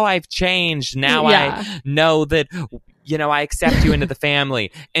like, oh, I've changed. Now I know that, you know, I accept you into the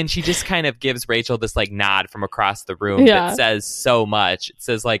family. And she just kind of gives Rachel this like nod from across the room that says so much. It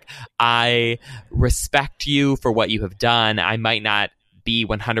says like, I respect you for what you have done. I might not be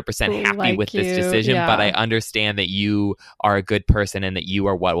 100% happy like with this decision, but I understand that you are a good person and that you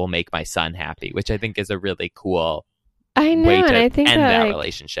are what will make my son happy, which I think is a really cool way to I think end that like,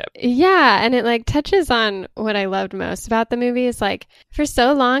 relationship. Yeah, and it like touches on what I loved most about the movie is like for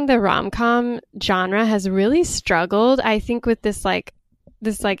so long the rom-com genre has really struggled, I think, with this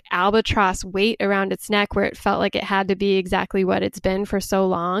albatross weight around its neck where it felt like it had to be exactly what it's been for so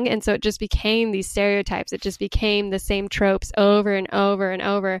long. And so it just became these stereotypes. It just became the same tropes over and over and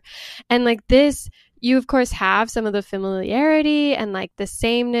over. And like this, you of course have some of the familiarity and like the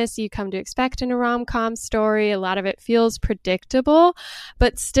sameness you come to expect in a rom-com story. A lot of it feels predictable,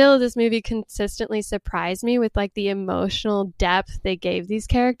 but still this movie consistently surprised me with like the emotional depth they gave these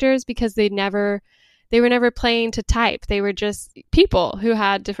characters, because they were never playing to type. They were just people who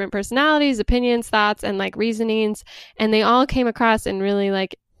had different personalities, opinions, thoughts, and like reasonings. And they all came across in really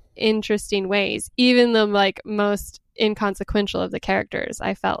like interesting ways. Even the like most inconsequential of the characters,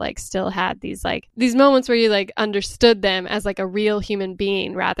 I felt like still had these moments where you like understood them as like a real human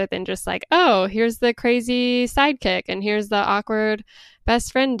being rather than just like, oh, here's the crazy sidekick and here's the awkward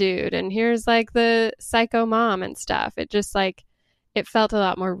best friend dude and here's like the psycho mom and stuff. It just like, it felt a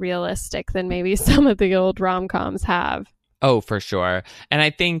lot more realistic than maybe some of the old rom-coms have. Oh, for sure. And I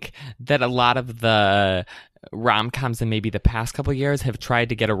think that a lot of the rom-coms in maybe the past couple of years have tried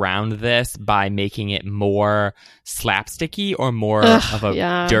to get around this by making it more slapsticky or more of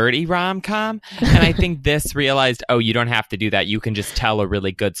a dirty rom-com. And I think this realized, oh, you don't have to do that. You can just tell a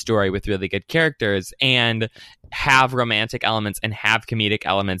really good story with really good characters and have romantic elements and have comedic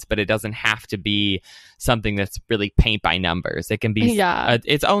elements, but it doesn't have to be something that's really paint by numbers. It can be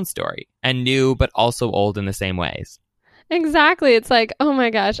its own story and new, but also old in the same ways. Exactly. It's like, oh my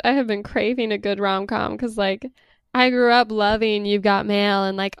gosh, I have been craving a good rom-com because like I grew up loving You've Got Mail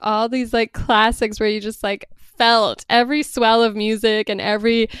and like all these like classics where you just like felt every swell of music and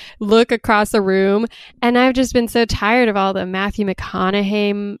every look across a room. And I've just been so tired of all the Matthew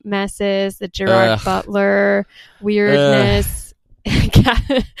McConaughey messes, the Gerard Butler weirdness.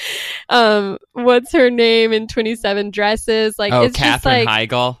 What's her name in 27 Dresses? Like, it's Katherine just like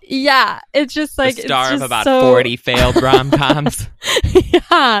Heigl. Yeah, it's just like the star it's just of about 40 failed rom-coms.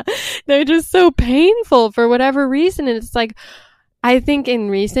 Yeah, they're just so painful for whatever reason, and it's like I think in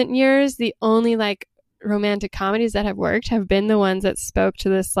recent years the only like romantic comedies that have worked have been the ones that spoke to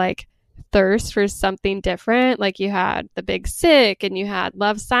this like thirst for something different. Like you had The Big Sick and you had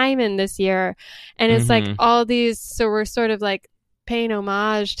Love, Simon this year, and it's like all these. So we're sort of like paying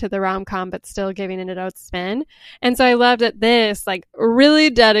homage to the rom-com but still giving it its own spin. And so I loved that this like really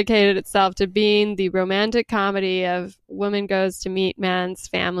dedicated itself to being the romantic comedy of woman goes to meet man's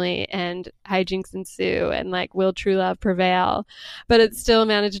family and hijinks ensue and like will true love prevail, but it still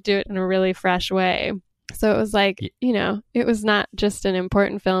managed to do it in a really fresh way. So it was like, you know, it was not just an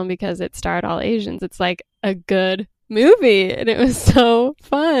important film because it starred all Asians. It's like a good movie and it was so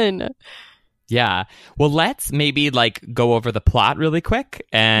fun. Yeah. Well, let's maybe like go over the plot really quick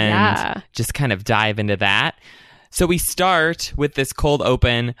and just kind of dive into that. So we start with this cold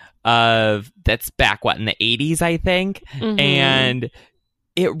open of that's back in the 80s, I think. And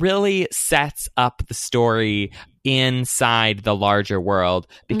it really sets up the story inside the larger world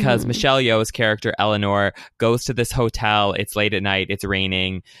because Michelle Yeoh's character Eleanor goes to this hotel. It's late at night. It's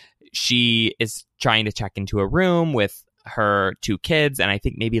raining. She is trying to check into a room with her two kids, and I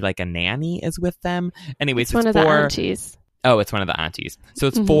think maybe like a nanny is with them. Anyways, it's one of the aunties. Oh, it's one of the aunties. So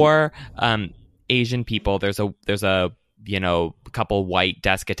it's four Asian people. There's a a couple white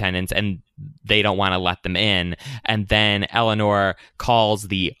desk attendants, and they don't want to let them in. And then Eleanor calls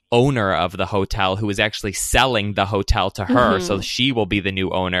the owner of the hotel, who is actually selling the hotel to her, so she will be the new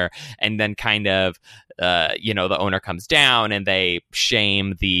owner. And then kind of, the owner comes down and they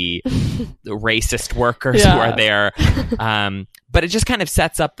shame the racist workers who are there. But it just kind of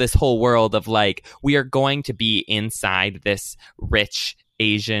sets up this whole world of like, we are going to be inside this rich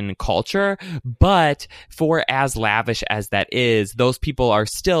Asian culture, but for as lavish as that is, those people are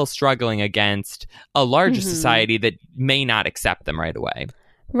still struggling against a larger society that may not accept them right away.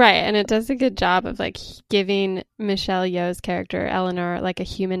 Right, and it does a good job of like giving Michelle Yeoh's character Eleanor like a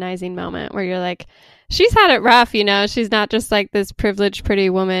humanizing moment where you're like, she's had it rough, she's not just like this privileged pretty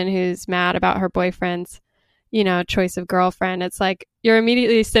woman who's mad about her boyfriend's choice of girlfriend. It's like you're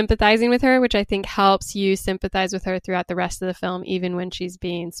immediately sympathizing with her, which I think helps you sympathize with her throughout the rest of the film, even when she's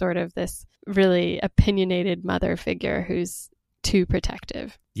being sort of this really opinionated mother figure who's too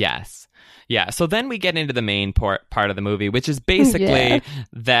protective. Yes. Yeah. So then we get into the main part of the movie, which is basically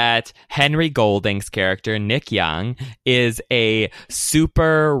that Henry Golding's character, Nick Young, is a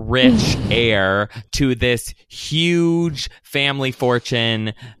super rich heir to this huge family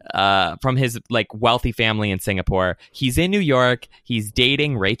fortune from his like wealthy family in Singapore. He's in New York. He's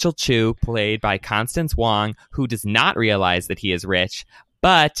dating Rachel Chu, played by Constance Wong, who does not realize that he is rich.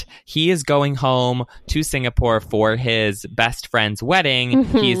 But he is going home to Singapore for his best friend's wedding.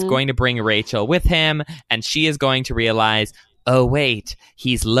 He is going to bring Rachel with him, and she is going to realize, oh, wait,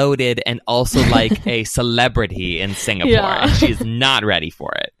 he's loaded and also like a celebrity in Singapore. And she is not ready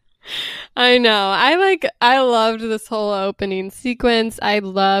for it. I know. I loved this whole opening sequence. I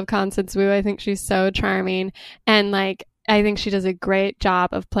love Constance Wu. I think she's so charming. And like, I think she does a great job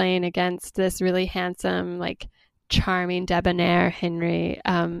of playing against this really handsome, like, charming, debonair Henry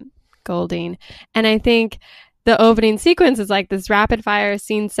Golding. And I think the opening sequence is like this rapid fire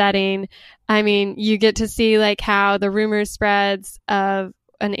scene setting. I mean, you get to see like how the rumor spreads of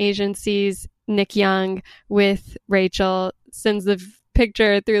an Asian sees Nick Young with Rachel, sends the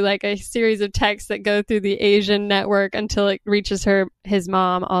picture through like a series of texts that go through the Asian network until it reaches his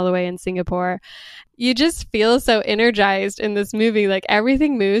mom all the way in Singapore. You just feel so energized in this movie. Like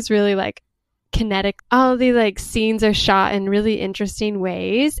everything moves really like kinetic. All the like scenes are shot in really interesting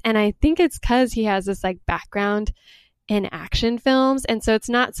ways, and I think it's because he has this like background in action films, and so it's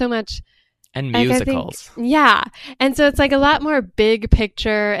not so much and musicals. And so it's like a lot more big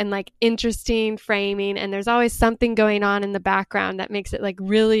picture and like interesting framing, and there's always something going on in the background that makes it like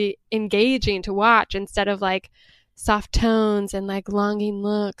really engaging to watch, instead of like soft tones and like longing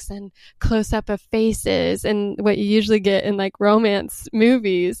looks and close up of faces and what you usually get in like romance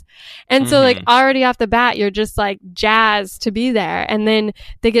movies. And so like already off the bat, you're just like jazzed to be there. And then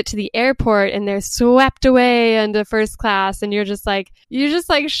they get to the airport and they're swept away into first class. And you're just like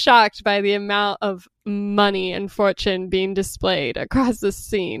shocked by the amount of money and fortune being displayed across the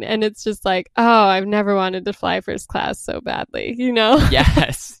scene. And it's just like, oh, I've never wanted to fly first class so badly,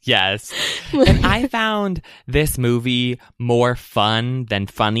 Yes. And I found this movie more fun than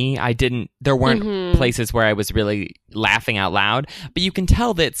funny. There weren't places where I was really laughing out loud, but you can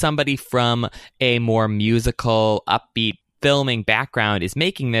tell that somebody from a more musical, upbeat filming background is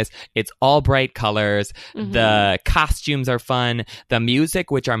making this. It's all bright colors. The costumes are fun. The music,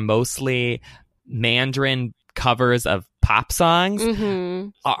 which are mostly Mandarin covers of pop songs,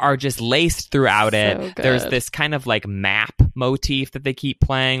 are just laced throughout it. There's this kind of like map motif that they keep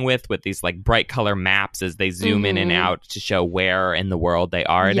playing with these like bright color maps as they zoom in and out to show where in the world they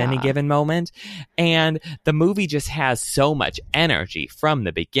are at any given moment. And the movie just has so much energy from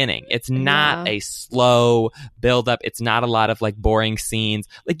the beginning. It's not a slow build up. It's not a lot of like boring scenes.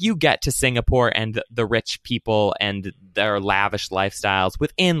 Like you get to Singapore and the rich people and their lavish lifestyles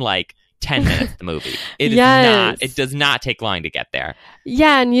within like 10 minutes of the movie. It does not take long to get there.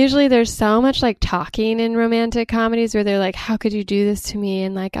 Yeah, and usually there's so much like talking in romantic comedies where they're like, how could you do this to me?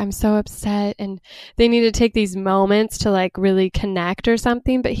 And like, I'm so upset. And they need to take these moments to like really connect or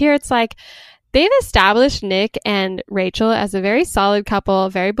something. But here it's like, they've established Nick and Rachel as a very solid couple,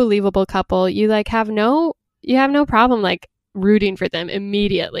 very believable couple. You like have no problem like rooting for them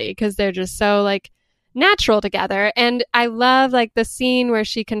immediately because they're just so like natural together. And I love like the scene where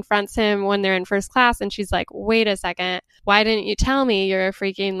she confronts him when they're in first class and she's like, wait a second, why didn't you tell me you're a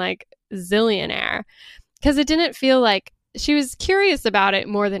freaking like zillionaire? Because it didn't feel like she was curious about it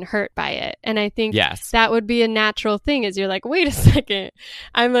more than hurt by it. And I think that would be a natural thing, is you're like, wait a second,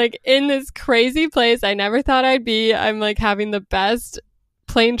 I'm like in this crazy place I never thought I'd be. I'm like having the best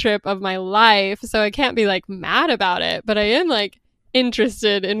plane trip of my life, so I can't be like mad about it, but I am like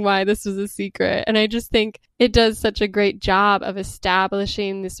interested in why this was a secret. And I just think it does such a great job of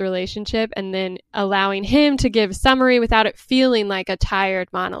establishing this relationship and then allowing him to give summary without it feeling like a tired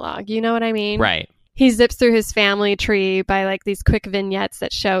monologue. You know what I mean? Right. He zips through his family tree by like these quick vignettes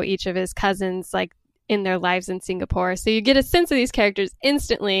that show each of his cousins like in their lives in Singapore. So you get a sense of these characters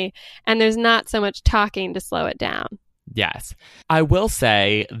instantly, and there's not so much talking to slow it down. Yes. I will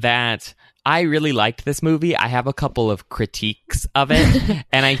say that I really liked this movie. I have a couple of critiques of it.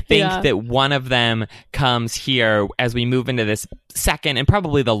 And I think that one of them comes here as we move into this second and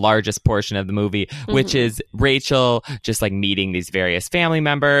probably the largest portion of the movie, which is Rachel just like meeting these various family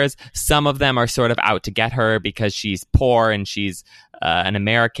members. Some of them are sort of out to get her because she's poor and she's an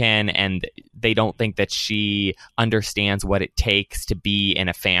American, and they don't think that she understands what it takes to be in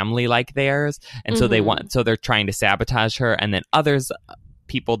a family like theirs. And so they're trying to sabotage her. And then others,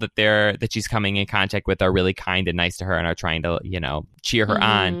 people that she's coming in contact with, are really kind and nice to her and are trying to, you know, cheer her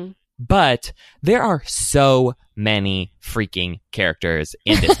on. But there are so many freaking characters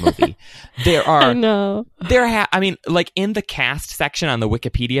in this movie. There are, I know. I mean, like in the cast section on the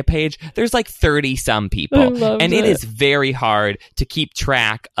Wikipedia page, there's like 30 some people, and it is very hard to keep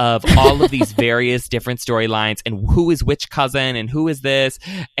track of all of these various different storylines and who is which cousin and who is this.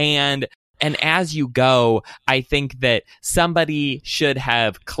 And as you go, I think that somebody should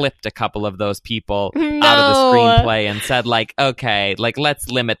have clipped a couple of those people out of the screenplay and said, like, okay, like, let's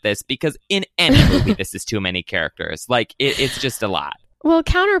limit this, because in any movie, this is too many characters. Like, it's just a lot. Well,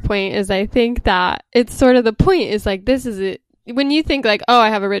 counterpoint is, I think that it's sort of the point is like, this is it. When you think like, oh, I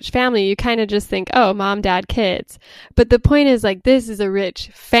have a rich family, you kind of just think, oh, mom, dad, kids. But the point is like, this is a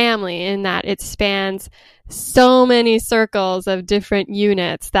rich family in that it spans so many circles of different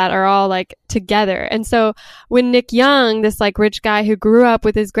units that are all like together. And so when Nick Young, this like rich guy who grew up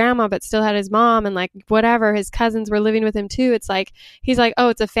with his grandma but still had his mom and like whatever, his cousins were living with him too, it's like, he's like, oh,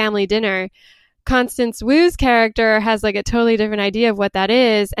 it's a family dinner. Constance Wu's character has like a totally different idea of what that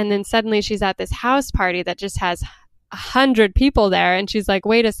is. And then suddenly she's at this house party that just has 100 people there. And she's like,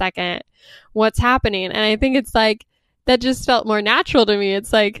 wait a second, what's happening? And I think it's like, that just felt more natural to me.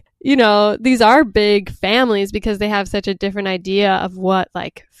 It's like, you know, these are big families because they have such a different idea of what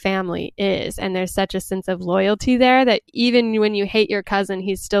like family is. And there's such a sense of loyalty there that even when you hate your cousin,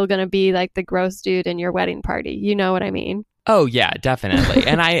 he's still going to be like the gross dude in your wedding party. You know what I mean? Oh yeah, definitely.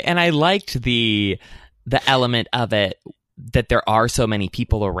 and I liked the element of it that there are so many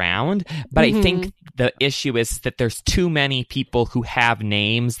people around, but I think the issue is that there's too many people who have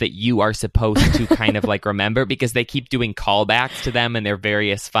names that you are supposed to kind of like remember, because they keep doing callbacks to them and their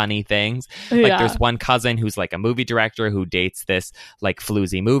various funny things. Like there's one cousin who's like a movie director who dates this like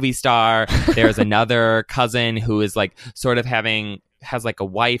floozy movie star. There's another cousin who is like sort of has like a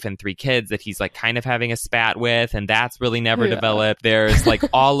wife and 3 kids that he's like kind of having a spat with, and that's really never developed. There's like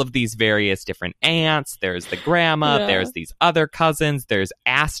all of these various different aunts. There's the grandma. There's these other cousins. There's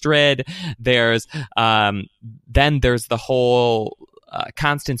Astrid. There's then there's the whole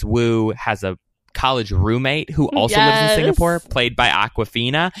Constance Wu has a college roommate who also lives in Singapore, played by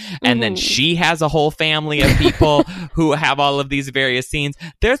Awkwafina, and then she has a whole family of people who have all of these various scenes.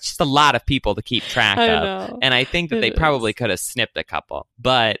 There's just a lot of people to keep track of, and I think that they probably could have snipped a couple,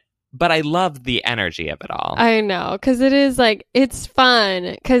 but I love the energy of it all. I know, because it is like, it's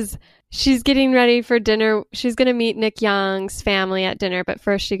fun because she's getting ready for dinner. She's going to meet Nick Young's family at dinner, but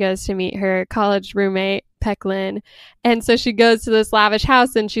first she goes to meet her college roommate, Peklin. And so she goes to this lavish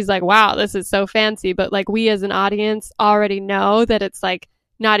house and she's like, wow, this is so fancy. But like, we as an audience already know that it's like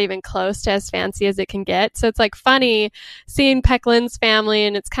not even close to as fancy as it can get. So it's like funny seeing Peklin's family,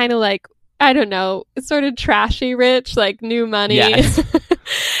 and it's kind of like, I don't know, it's sort of trashy rich, like new money. Yes.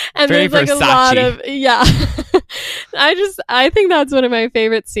 And very there's like Versace. A lot of, I think that's one of my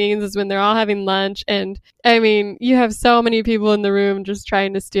favorite scenes is when they're all having lunch. And I mean, you have so many people in the room just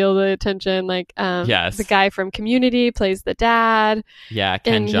trying to steal the attention. Like, the guy from Community plays the dad. Yeah,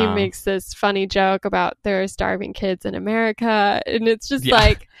 Ken Jeong. He makes this funny joke about there are starving kids in America. And it's just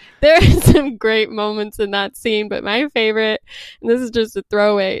like, there are some great moments in that scene. But my favorite, and this is just a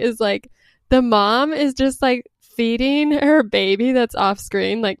throwaway, is like, the mom is just like feeding her baby that's off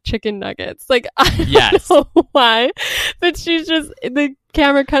screen like chicken nuggets. Like, I don't know why, but she's just, the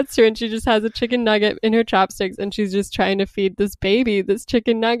camera cuts to her and she just has a chicken nugget in her chopsticks and she's just trying to feed this baby this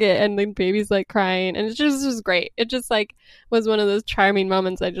chicken nugget, and the baby's like crying, and it just was great. It just like was one of those charming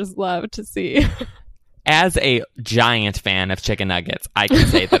moments I just love to see. as a giant fan of chicken nuggets, I can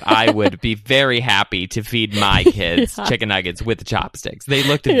say that I would be very happy to feed my kids chicken nuggets with chopsticks. They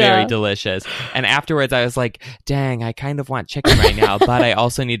looked very delicious. And afterwards, I was like, dang, I kind of want chicken right now, but I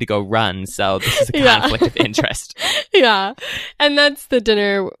also need to go run. So this is a conflict of interest. Yeah. And that's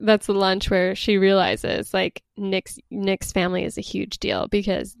the lunch where she realizes, like, Nick's family is a huge deal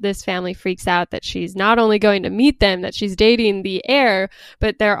because this family freaks out that she's not only going to meet them, that she's dating the heir,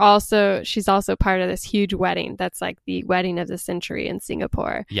 but she's also part of this huge wedding that's like the wedding of the century in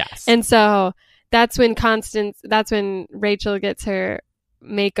Singapore. Yes. And so that's when Rachel gets her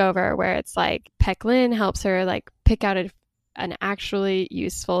makeover, where it's like Peck Lin helps her like pick out an actually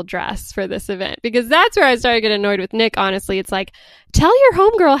useful dress for this event, because that's where I started to get annoyed with Nick. Honestly, it's like, tell your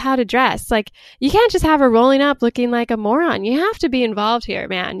homegirl how to dress. Like, you can't just have her rolling up looking like a moron. You have to be involved here,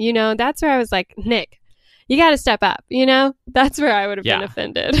 man. You know, that's where I was like, Nick, you got to step up. You know, that's where I would have been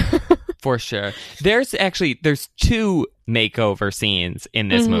offended. For sure. There's two makeover scenes in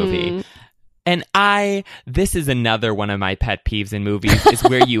this movie. And this is another one of my pet peeves in movies, is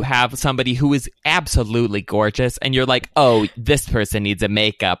where you have somebody who is absolutely gorgeous and you're like, oh, this person needs a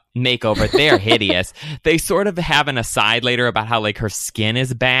makeover. They're hideous. They sort of have an aside later about how like her skin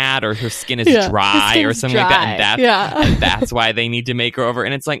is bad or her skin is dry or something like that. And that's why they need to make her over.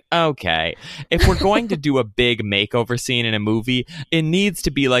 And it's like, okay, if we're going to do a big makeover scene in a movie, it needs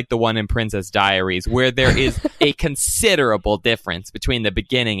to be like the one in Princess Diaries, where there is a considerable difference between the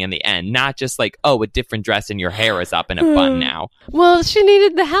beginning and the end, not just like, oh, a different dress and your hair is up in a bun now. Well, she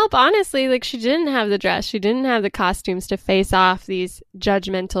needed the help, honestly. Like, she didn't have the dress. She didn't have the costumes to face off these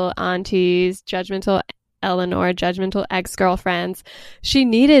judgmental aunties, judgmental Eleanor, judgmental ex-girlfriends. She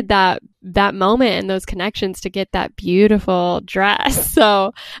needed that moment and those connections to get that beautiful dress.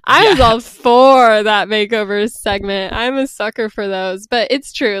 So I was all for that makeover segment. I'm a sucker for those. But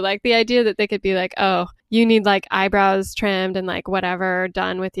it's true. Like, the idea that they could be like, oh, you need like eyebrows trimmed and like whatever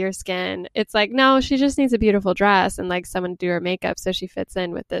done with your skin. It's like, no, she just needs a beautiful dress and like someone to do her makeup so she fits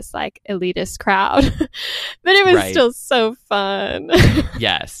in with this like elitist crowd. But it was still so fun.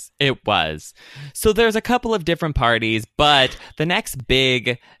 Yes, it was. So there's a couple of different parties, but the next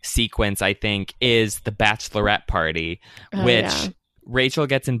big sequence, I think, is the bachelorette party, which Rachel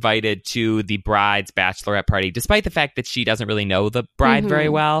gets invited to the bride's bachelorette party, despite the fact that she doesn't really know the bride very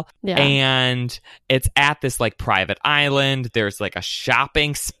well. Yeah. And it's at this like private island. There's like a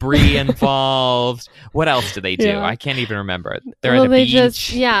shopping spree involved. What else do they do? I can't even remember. They're at the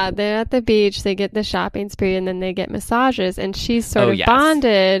beach. They're at the beach. They get the shopping spree and then they get massages. And she's sort of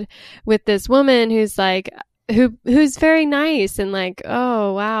bonded with this woman who's like, who's very nice and like,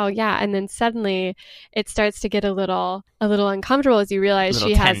 oh wow, yeah. And then suddenly it starts to get a little uncomfortable as you realize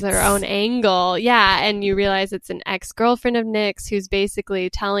she has her own angle. Yeah, and you realize it's an ex-girlfriend of Nick's who's basically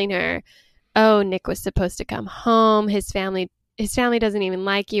telling her, oh, Nick was supposed to come home. His family doesn't even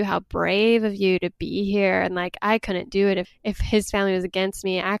like you. How brave of you to be here. And like, I couldn't do it if his family was against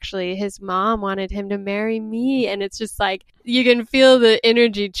me. Actually, his mom wanted him to marry me. And it's just like, you can feel the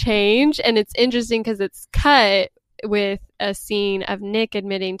energy change. And it's interesting because it's cut with a scene of Nick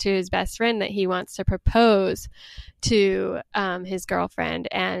admitting to his best friend that he wants to propose to his girlfriend,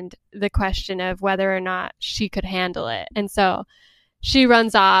 and the question of whether or not she could handle it. And so she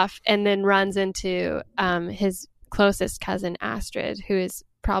runs off and then runs into his closest cousin, Astrid, who is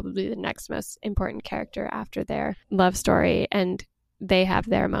probably the next most important character after their love story, and they have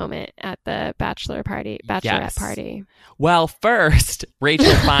their moment at the bachelorette party. Well, first,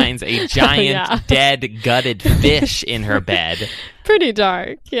 Rachel finds a giant dead gutted fish in her bed. Pretty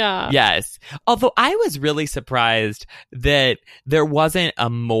dark, yeah. Yes. Although I was really surprised that there wasn't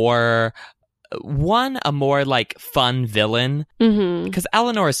a more like fun villain, because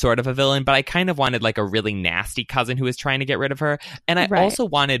Eleanor is sort of a villain, but I kind of wanted like a really nasty cousin who was trying to get rid of her. And I also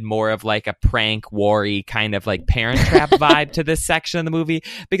wanted more of like a prank war-y kind of like Parent Trap vibe to this section of the movie,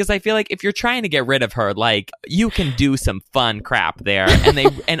 because I feel like if you're trying to get rid of her, like, you can do some fun crap there.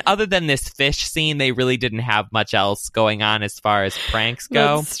 And other than this fish scene, they really didn't have much else going on as far as pranks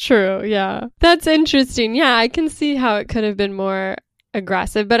go. That's true. Yeah, that's interesting. Yeah, I can see how it could have been more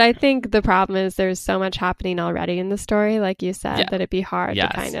aggressive, but I think the problem is there's so much happening already in the story, like you said, that it'd be hard to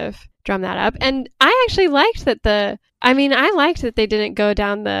kind of drum that up. And I actually liked that I liked that they didn't go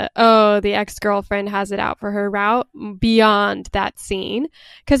down the ex-girlfriend has it out for her route beyond that scene,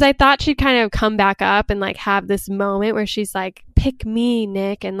 because I thought she'd kind of come back up and like have this moment where she's like, pick me,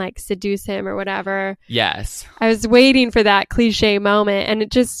 Nick, and like seduce him or whatever. Yes. I was waiting for that cliche moment,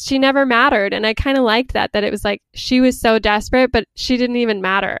 and she never mattered. And I kind of liked that it was like she was so desperate, but she didn't even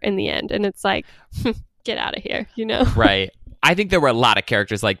matter in the end. And it's like, get out of here, you know? Right. I think there were a lot of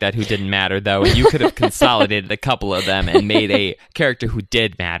characters like that who didn't matter, though, and you could have consolidated a couple of them and made a character who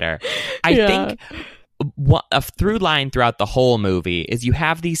did matter. I think a through line throughout the whole movie is you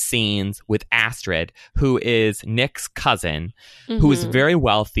have these scenes with Astrid, who is Nick's cousin, who is very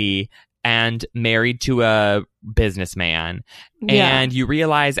wealthy and married to a businessman. And you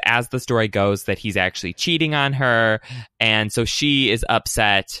realize as the story goes that he's actually cheating on her. And so she is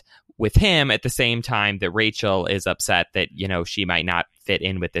upset with him at the same time that Rachel is upset that, you know, she might not fit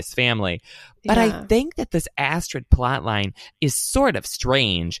in with this family. But I think that this Astrid plotline is sort of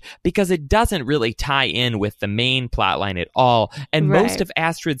strange because it doesn't really tie in with the main plotline at all. And most of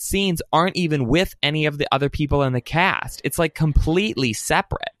Astrid's scenes aren't even with any of the other people in the cast. It's like completely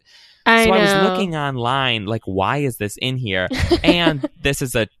separate. I was looking online, like, why is this in here? And this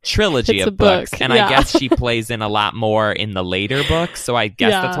is a trilogy of books. And I guess she plays in a lot more in the later books. So I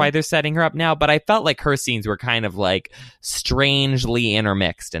guess that's why they're setting her up now. But I felt like her scenes were kind of like strangely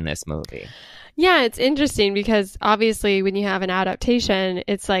intermixed in this movie. Yeah, it's interesting because obviously when you have an adaptation,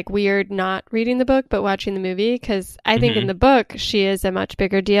 it's like weird not reading the book but watching the movie, because I think in the book she is a much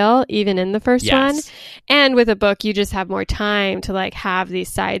bigger deal even in the first one. And with a book you just have more time to like have these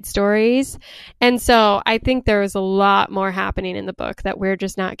side stories. And so I think there was a lot more happening in the book that we're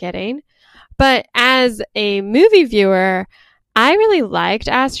just not getting. But as a movie viewer, I really liked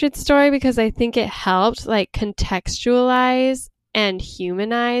Astrid's story because I think it helped like contextualize and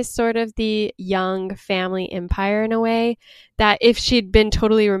humanize sort of the young family empire in a way that if she'd been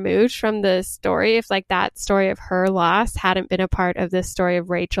totally removed from the story, if like that story of her loss hadn't been a part of this story of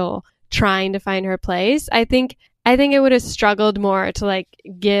Rachel trying to find her place, I think it would have struggled more to like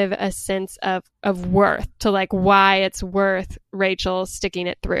give a sense of worth to like why it's worth Rachel sticking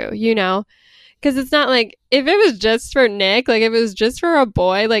it through, you know? Because it's not like, if it was just for Nick, like if it was just for a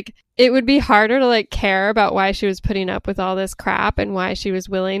boy, like it would be harder to like care about why she was putting up with all this crap and why she was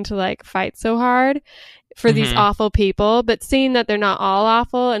willing to like fight so hard for these awful people. But seeing that they're not all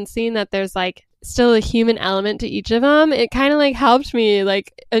awful and seeing that there's like still a human element to each of them, it kind of like helped me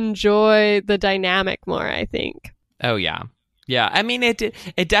like enjoy the dynamic more, I think. Oh, yeah. Yeah, I mean,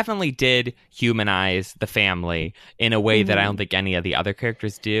 it definitely did humanize the family in a way that I don't think any of the other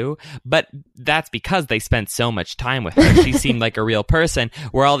characters do. But that's because they spent so much time with her. She seemed like a real person,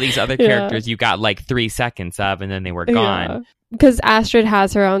 where all these other characters you got like 3 seconds of and then they were gone. Because Astrid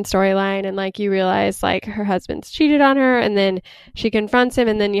has her own storyline, and like you realize like her husband's cheated on her, and then she confronts him,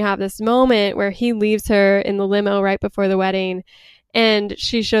 and then you have this moment where he leaves her in the limo right before the wedding. And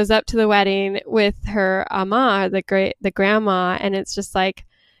she shows up to the wedding with her Ama, the grandma, and it's just like,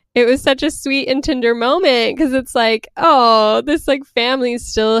 it was such a sweet and tender moment because it's like, oh, this like family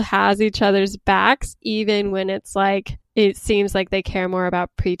still has each other's backs, even when it's like, it seems like they care more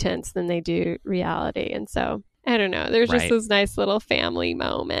about pretense than they do reality. And so, I don't know, there's just those nice little family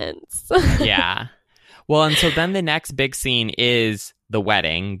moments. Yeah. Well, and so then the next big scene is the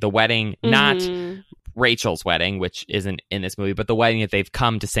wedding. The wedding, not Rachel's wedding, which isn't in this movie, but the wedding that they've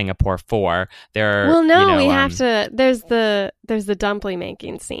come to Singapore for. We have to. There's the dumpling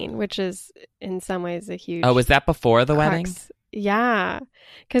making scene, which is in some ways a huge. Oh, was that before the wedding? Yeah,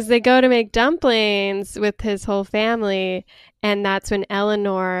 because they go to make dumplings with his whole family, and that's when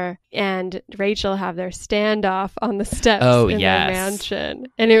Eleanor and Rachel have their standoff on the steps in their mansion,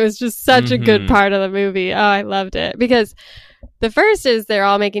 and it was just such a good part of the movie. Oh, I loved it because. The first is they're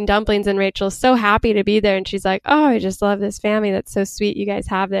all making dumplings and Rachel's so happy to be there. And she's like, oh, I just love this family. That's so sweet. You guys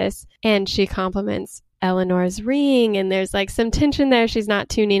have this. And she compliments Eleanor's ring. And there's like some tension there she's not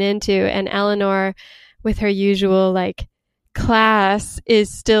tuning into. And Eleanor, with her usual like class,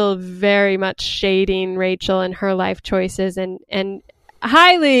 is still very much shading Rachel and her life choices and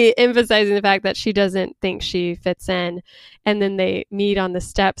highly emphasizing the fact that she doesn't think she fits in. And then they meet on the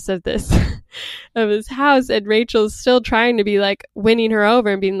steps of this of his house, and Rachel's still trying to be like winning her over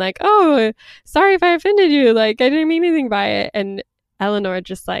and being like, oh, sorry if I offended you, like I didn't mean anything by it. And Eleanor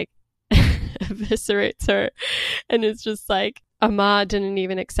just like eviscerates her, and it's just like, Ama didn't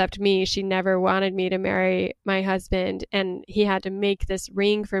even accept me. She never wanted me to marry my husband, and he had to make this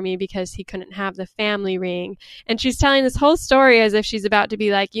ring for me because he couldn't have the family ring. And she's telling this whole story as if she's about to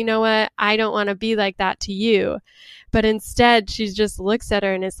be like, you know what, I don't want to be like that to you. But instead, she just looks at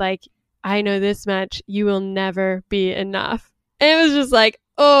her and is like, I know this much, you will never be enough. And it was just like,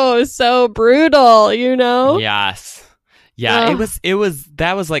 oh, so brutal, you know? Yes. Yeah, it was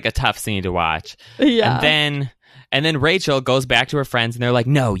that was like a tough scene to watch. Yeah. And then Rachel goes back to her friends and they're like,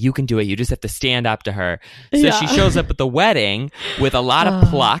 no, you can do it. You just have to stand up to her. So she shows up at the wedding with a lot of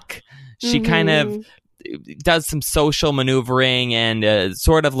pluck. She kind of does some social maneuvering and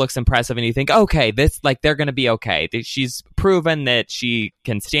sort of looks impressive, and you think, okay, this, like, they're going to be okay. She's proven that she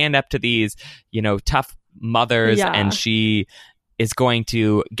can stand up to these, tough mothers, and she is going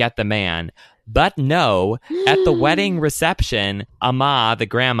to get the man. But no, at the wedding reception, Amma, the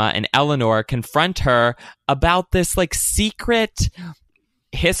grandma, and Eleanor confront her about this, like, secret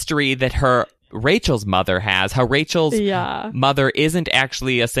history that Rachel's mother has. How Rachel's mother isn't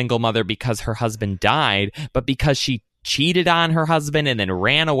actually a single mother because her husband died, but because she cheated on her husband and then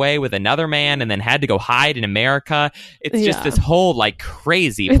ran away with another man and then had to go hide in America. It's just this whole, like,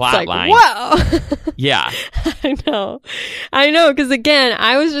 crazy plot line. Wow. Yeah. I know. Because again,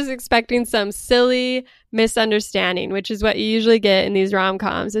 I was just expecting some silly misunderstanding, which is what you usually get in these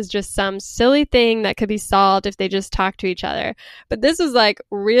rom-coms, is just some silly thing that could be solved if they just talk to each other. But this was, like,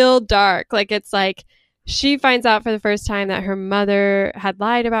 real dark. Like, it's like she finds out for the first time that her mother had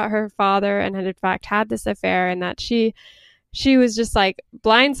lied about her father and had in fact had this affair, and that she was just, like,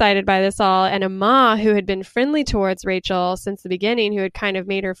 blindsided by this all. And Amma, who had been friendly towards Rachel since the beginning, who had kind of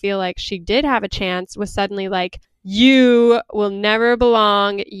made her feel like she did have a chance, was suddenly like, you will never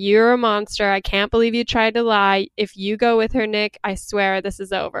belong. You're a monster. I can't believe you tried to lie. If you go with her, Nick, I swear this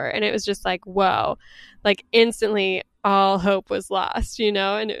is over. And it was just like, whoa, like, instantly all hope was lost,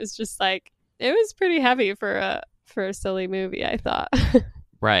 and it was just like, it was pretty heavy for a silly movie, I thought.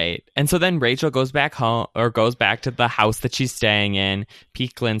 Right. And so then Rachel goes back home, or goes back to the house that she's staying in,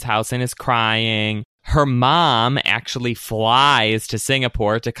 Peakland's house, and is crying. Her mom actually flies to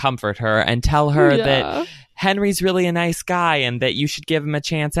Singapore to comfort her and tell her that Henry's really a nice guy and that you should give him a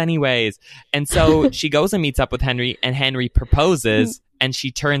chance anyways. And so she goes and meets up with Henry, and Henry proposes, and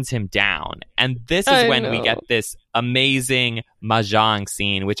she turns him down. And this is when we get this amazing mahjong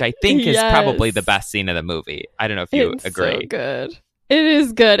scene, which I think is probably the best scene of the movie. I don't know if you agree. It's so good. It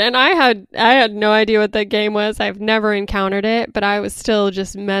is good. And I had no idea what that game was. I've never encountered it, but I was still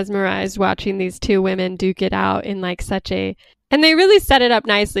just mesmerized watching these two women duke it out in, like, such a... And they really set it up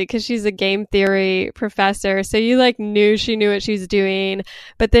nicely because she's a game theory professor. So you, like, knew she knew what she's doing.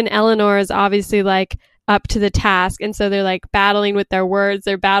 But then Eleanor is obviously, like, up to the task, and so they're, like, battling with their words.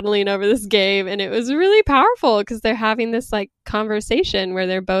 They're battling over this game, and it was really powerful because they're having this, like, conversation where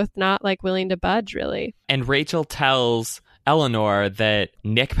they're both not, like, willing to budge, really. And Rachel tells Eleanor that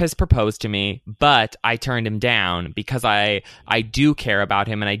Nick has proposed to me, but I turned him down because I do care about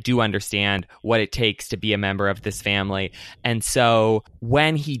him and I do understand what it takes to be a member of this family. And so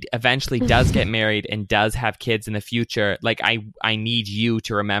when he eventually does get married and does have kids in the future, like, I need you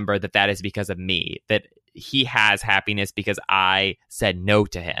to remember that is because of me, that he has happiness because I said no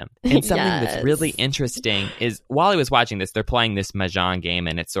to him. And something that's really interesting is, while I was watching this, they're playing this mahjong game,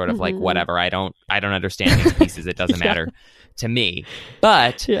 and it's sort of like, whatever, I don't understand these pieces. It doesn't matter to me.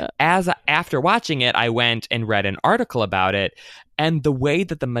 But after watching it, I went and read an article about it, and the way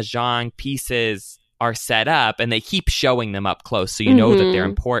that the mahjong pieces are set up, and they keep showing them up close so you know that they're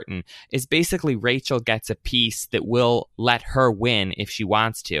important, is basically Rachel gets a piece that will let her win if she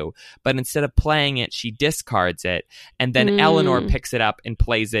wants to, but instead of playing it, she discards it, and then Eleanor picks it up and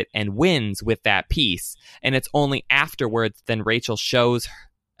plays it and wins with that piece. And it's only afterwards then Rachel shows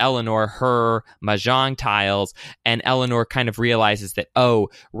Eleanor her mahjong tiles, and Eleanor kind of realizes that, oh,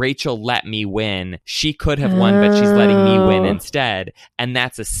 Rachel let me win. She could have won, but she's letting me win instead. And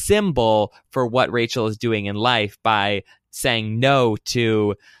that's a symbol for what Rachel is doing in life by saying no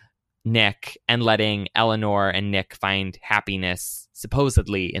to Nick and letting Eleanor and Nick find happiness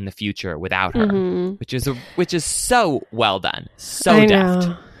supposedly in the future without her, which is so well done, so deft.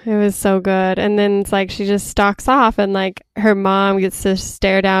 It was so good. And then it's like she just stalks off, and, like, her mom gets to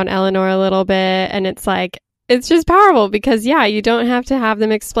stare down Eleanor a little bit, and it's like, it's just powerful because, you don't have to have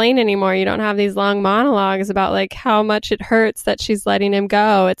them explain anymore. You don't have these long monologues about, like, how much it hurts that she's letting him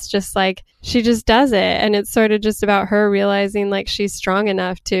go. It's just like, she just does it. And it's sort of just about her realizing, like, she's strong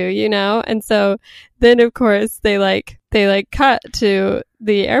enough to, And so then, of course, they cut to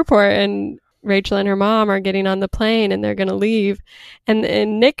the airport, and Rachel and her mom are getting on the plane, and they're going to leave. And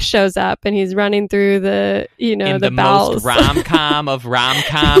Nick shows up, and he's running through the most rom-com of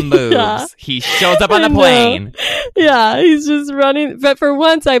rom-com moves. He shows up on the plane. Yeah, he's just running. But for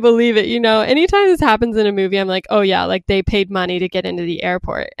once, I believe it. Anytime this happens in a movie, I'm like, oh yeah, like, they paid money to get into the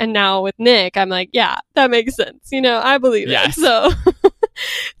airport. And now with Nick, I'm like, yeah, that makes sense. I believe it.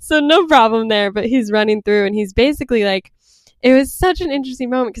 So no problem there. But he's running through, and he's basically, like, it was such an interesting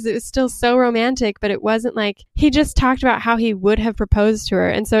moment because it was still so romantic, but it wasn't like he just talked about how he would have proposed to her.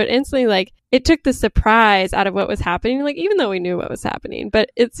 And so it instantly, like, it took the surprise out of what was happening, like, even though we knew what was happening.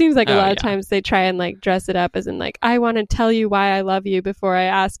 But it seems like a lot of times they try and, like, dress it up as in, like, I want to tell you why I love you before I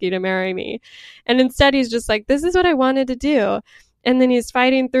ask you to marry me. And instead he's just like, this is what I wanted to do. And then he's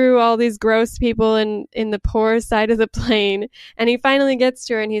fighting through all these gross people in the poor side of the plane. And he finally gets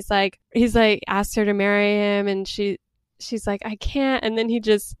to her and he's like, asks her to marry him. And she's like, I can't. And then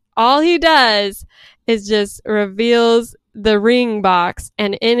all he does is just reveals the ring box.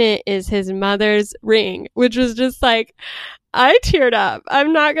 And in it is his mother's ring, which was just like, I teared up.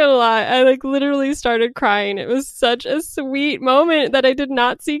 I'm not going to lie. I like literally started crying. It was such a sweet moment that I did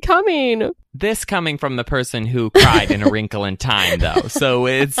not see coming. This coming from the person who cried in A Wrinkle in Time, though. So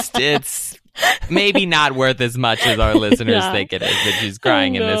it's maybe not worth as much as our listeners think it is that she's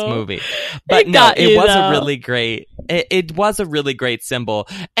crying in this movie. But it was a really great. It was a really great symbol.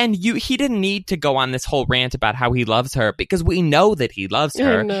 And he didn't need to go on this whole rant about how he loves her because we know that he loves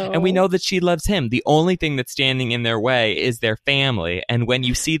her and we know that she loves him. The only thing that's standing in their way is their family. And when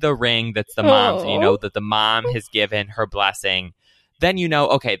you see the ring that's the mom's, you know that the mom has given her blessing, then you know,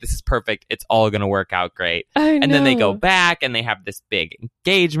 okay, this is perfect. It's all going to work out great. And then they go back and they have this big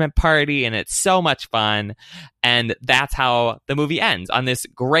engagement party and it's so much fun. And that's how the movie ends, on this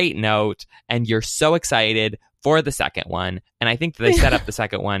great note. And you're so excited for the second one. And I think they set up the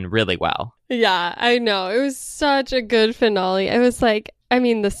second one really well. Yeah, I know. It was such a good finale. It was like, I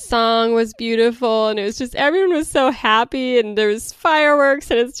mean, the song was beautiful and it was just, everyone was so happy and there was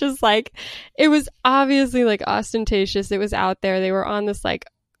fireworks and it's just like, it was obviously like ostentatious. It was out there. They were on this like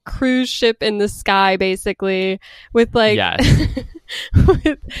cruise ship in the sky, basically, with like,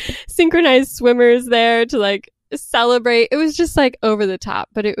 with synchronized swimmers there to like celebrate. It was just like over the top,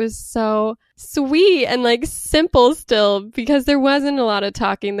 but it was so sweet and like simple still because there wasn't a lot of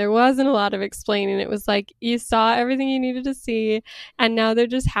talking, there wasn't a lot of explaining. It was like you saw everything you needed to see and now they're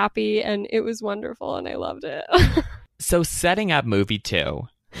just happy and it was wonderful and I loved it. So setting up movie 2,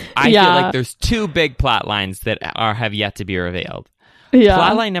 I feel like there's 2 big plot lines that have yet to be revealed.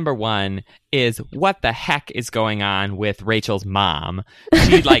 Plotline number 1 is what the heck is going on with Rachel's mom.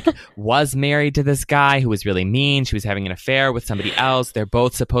 She like was married to this guy who was really mean. She was having an affair with somebody else. They're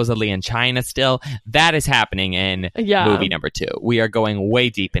both supposedly in China still. That is happening in movie number 2. We are going way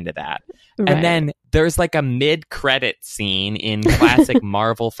deep into that. Right. And then there's like a mid-credit scene in classic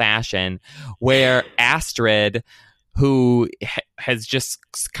Marvel fashion where Astrid, who has just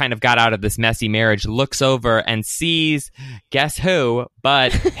kind of got out of this messy marriage, looks over and sees, guess who,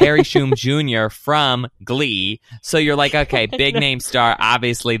 but Harry Shum Jr. from Glee. So you're like, okay, big name star.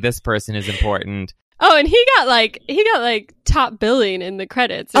 Obviously, this person is important. Oh, and he got like top billing in the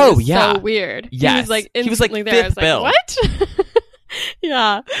credits. It was so weird. Yes. He was like there. Fifth bill. What?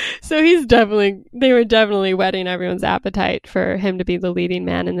 Yeah. So they were definitely whetting everyone's appetite for him to be the leading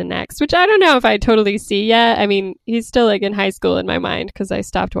man in the next, which I don't know if I totally see yet. I mean, he's still like in high school in my mind because I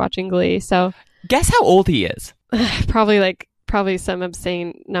stopped watching Glee. So guess how old he is? Probably some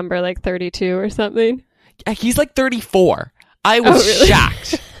obscene number like 32 or something. He's like 34. I was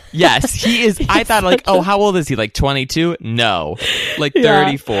shocked. Yes, he is. I thought like, how old is he? Like 22? No, like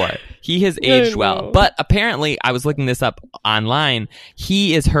 34. He has aged well. But apparently, I was looking this up online,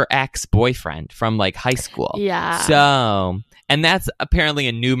 he is her ex-boyfriend from like high school. Yeah. So, and that's apparently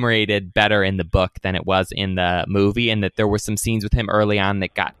enumerated better in the book than it was in the movie, and that there were some scenes with him early on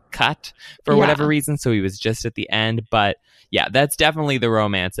that got cut for whatever reason, so he was just at the end. But yeah, that's definitely the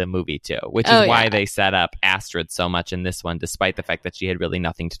romance in movie 2, which is why they set up Astrid so much in this one, despite the fact that she had really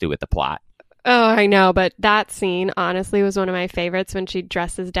nothing to do with the plot. Oh, I know, but that scene honestly was one of my favorites when she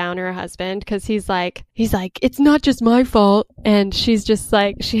dresses down her husband because he's like, it's not just my fault, and she's just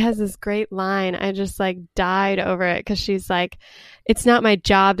like, she has this great line. I just like died over it because she's like, it's not my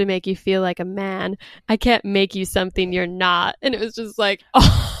job to make you feel like a man. I can't make you something you're not. And it was just like,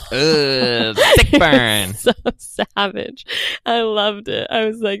 sick burn. So savage. I loved it. I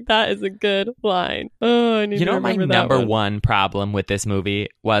was like, that is a good line. Oh, I need to remember that. My number one problem with this movie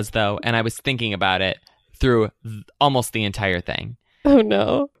was, though, and I was thinking about it through almost the entire thing. Oh,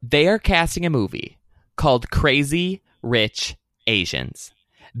 no. They are casting a movie called Crazy Rich Asians.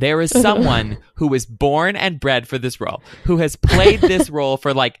 There is someone who was born and bred for this role, who has played this role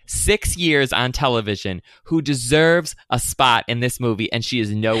for like 6 years on television, who deserves a spot in this movie, and she is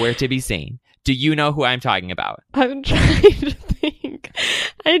nowhere to be seen. Do you know who I'm talking about? I'm trying to think.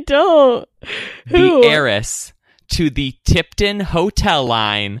 I don't. Who? The heiress to the Tipton hotel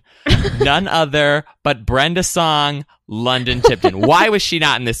line, none other but Brenda Song, London Tipton. Why was she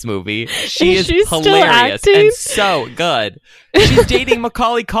not in this movie? She is hilarious and so good. She's dating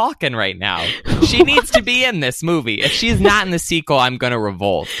Macaulay Culkin right now. She needs to be in this movie. If she's not in the sequel, I'm going to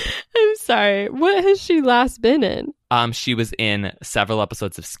revolt. I'm sorry. What has she last been in? She was in several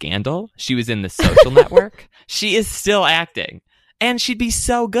episodes of Scandal. She was in The Social Network. She is still acting. And she'd be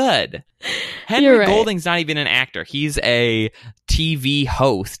so good. Henry Golding's not even an actor. He's a TV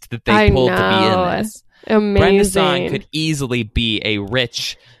host that they pulled to be in this. Amazing. Brenda Song could easily be a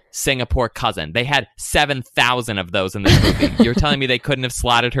rich Singapore cousin. They had 7,000 of those in this movie. You're telling me they couldn't have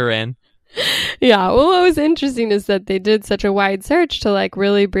slotted her in? Yeah. Well, what was interesting is that they did such a wide search to like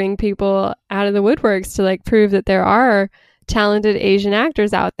really bring people out of the woodworks to like prove that there are talented Asian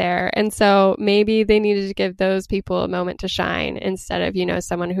actors out there. And so maybe they needed to give those people a moment to shine instead of, you know,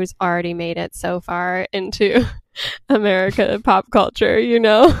 someone who's already made it so far into America pop culture, you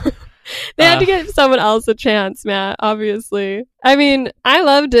know? They had to give someone else a chance, Matt, obviously. I mean, I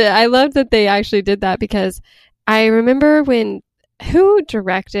loved it. I loved that they actually did that because I remember who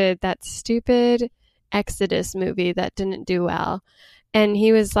directed that stupid Exodus movie that didn't do well? And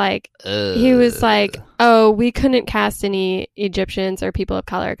he was like, oh, we couldn't cast any Egyptians or people of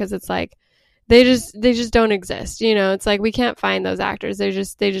color because it's like, they just don't exist. You know, it's like, we can't find those actors. They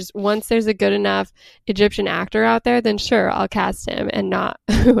just, once there's a good enough Egyptian actor out there, then sure, I'll cast him and not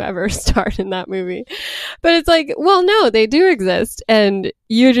whoever starred in that movie. But it's like, well, no, they do exist. And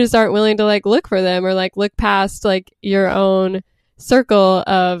you just aren't willing to like look for them or like look past like your own circle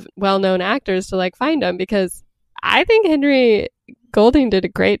of well-known actors to like find them, because I think Henry Golding did a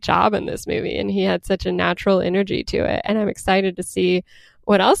great job in this movie and he had such a natural energy to it. And I'm excited to see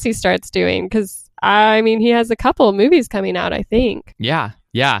what else he starts doing because, I mean, he has a couple of movies coming out, I think. Yeah.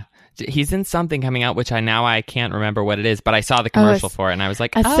 He's in something coming out, which I can't remember what it is, but I saw the commercial for it and I was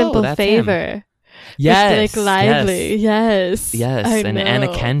like, A Simple Favor. Him. Yes. Blake Lively. Yes. And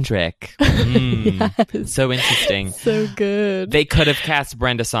Anna Kendrick. Yes. So interesting. So good. They could have cast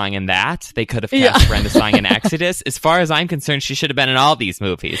Brenda Song in that. They could have cast Brenda Song in Exodus. As far as I'm concerned, she should have been in all these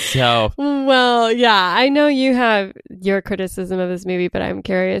movies. So, well, yeah, I know you have your criticism of this movie, but I'm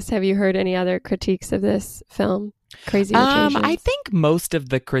curious, have you heard any other critiques of this film? Crazy Rich Asians? I think most of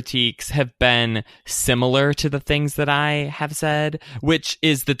the critiques have been similar to the things that I have said, which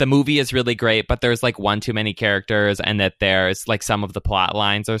is that the movie is really great, but there's like one too many characters and that there's like some of the plot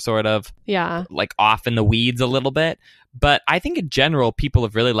lines are sort of like off in the weeds a little bit. But I think in general, people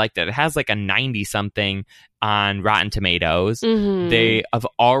have really liked it. It has like a 90 something on Rotten Tomatoes. Mm-hmm. They have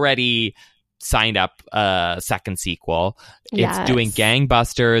already signed up a second sequel. It's doing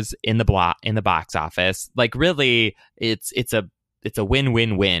gangbusters in the box office. Like really, it's a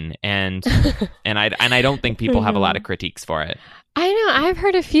win-win-win, and I don't think people have a lot of critiques for it. I know, I've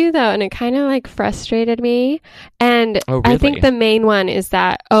heard a few though, and it kind of like frustrated me. And really? I think the main one is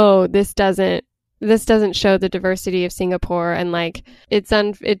that this doesn't show the diversity of Singapore, and like it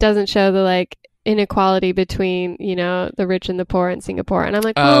doesn't show the like inequality between, you know, the rich and the poor in Singapore. And I'm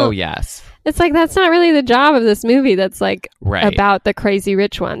like, yes. It's like, that's not really the job of this movie that's like right. about the crazy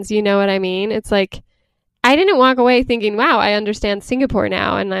rich ones. You know what I mean? It's like, I didn't walk away thinking, wow, I understand Singapore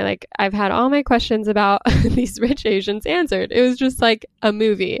now. And I've had all my questions about these rich Asians answered. It was just like a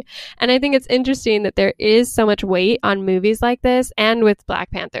movie. And I think it's interesting that there is so much weight on movies like this, and with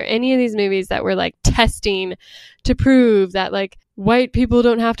Black Panther, any of these movies that were like testing to prove that like white people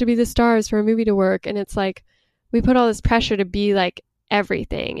don't have to be the stars for a movie to work. And it's like, we put all this pressure to be like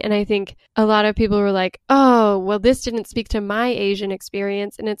everything. And I think a lot of people were like, oh, well, this didn't speak to my Asian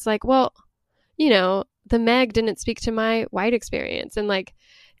experience. And it's like, well, you know, The Meg didn't speak to my white experience, and like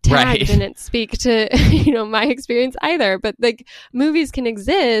Tag didn't speak to, you know, my experience either. But like movies can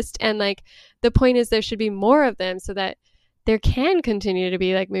exist, and like the point is there should be more of them so that there can continue to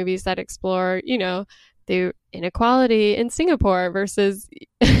be like movies that explore, you know, the inequality in Singapore versus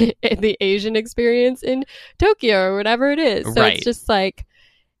the Asian experience in Tokyo or whatever it is. So It's just like,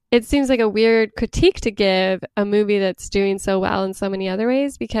 it seems like a weird critique to give a movie that's doing so well in so many other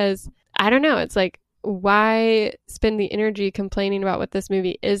ways, because I don't know, it's like, why spend the energy complaining about what this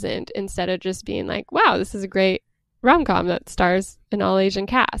movie isn't instead of just being like, wow, this is a great rom-com that stars an all-Asian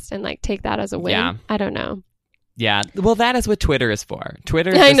cast, and like take that as a win? Yeah. I don't know. Yeah, well, that is what Twitter is for.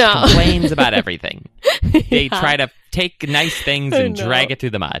 Twitter just complains about everything. They try to take nice things and drag it through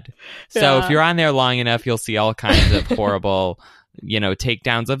the mud. So if you're on there long enough, you'll see all kinds of horrible, you know,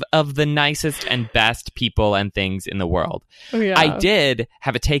 takedowns of the nicest and best people and things in the world. Yeah. I did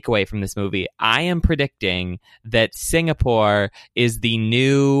have a takeaway from this movie. I am predicting that Singapore is the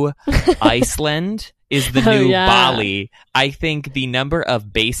new Iceland is the new Bali. I think the number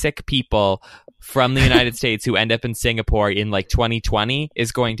of basic people from the United States who end up in Singapore in like 2020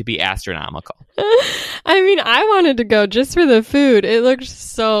 is going to be astronomical. I mean, I wanted to go just for the food. It looked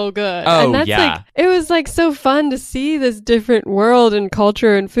so good. Oh, and that's yeah. like, it was like so fun to see this different world and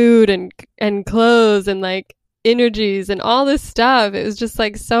culture and food and clothes and like energies and all this stuff. It was just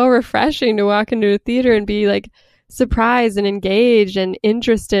like so refreshing to walk into a theater and be like surprised and engaged and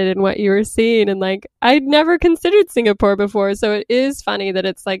interested in what you were seeing. And like, I'd never considered Singapore before. So it is funny that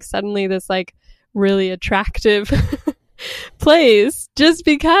it's like suddenly this like really attractive place just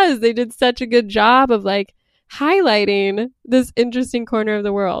because they did such a good job of like highlighting this interesting corner of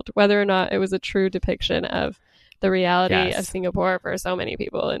the world, whether or not it was a true depiction of the reality of Singapore for so many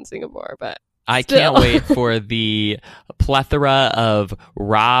people in Singapore. But I can't wait for the plethora of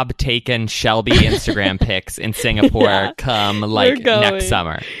Rob taken Shelby Instagram pics in Singapore come like next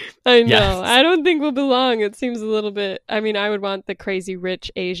summer. I know. Yes. I don't think we'll belong. It seems a little bit, I mean, I would want the crazy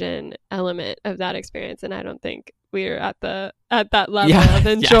rich Asian element of that experience, and I don't think we're at that level of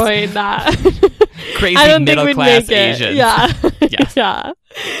enjoying that. Crazy middle class Asians. Yeah. Yeah.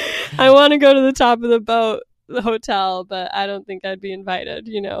 I want to go to the top of the boat, the hotel, but I don't think I'd be invited,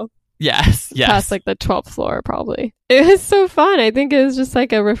 you know. Yes. Past like the 12th floor, probably. It was so fun. I think it was just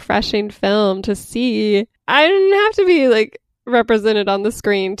like a refreshing film to see. I didn't have to be like represented on the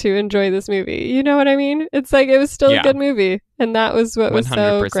screen to enjoy this movie. You know what I mean? It's like it was still a good movie. And that was what was 100%.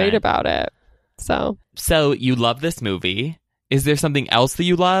 So great about it. So you love this movie. Is there something else that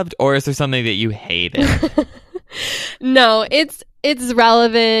you loved, or is there something that you hated? No, it's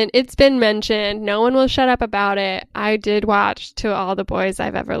relevant. It's been mentioned. No one will shut up about it. I did watch To All the Boys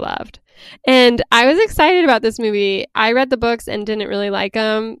I've Ever Loved. And I was excited about this movie. I read the books and didn't really like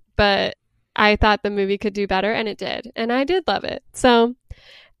them, but I thought the movie could do better, and it did. And I did love it. So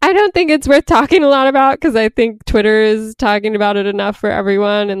I don't think it's worth talking a lot about because I think Twitter is talking about it enough for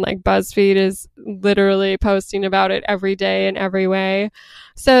everyone. And like BuzzFeed is literally posting about it every day in every way.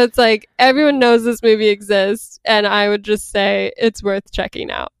 So it's like everyone knows this movie exists. And I would just say it's worth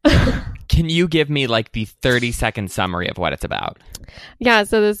checking out. Can you give me like the 30-second summary of what it's about? Yeah,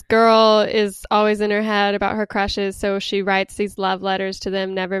 so this girl is always in her head about her crushes, so she writes these love letters to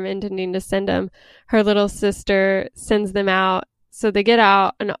them, never intending to send them. Her little sister sends them out, so they get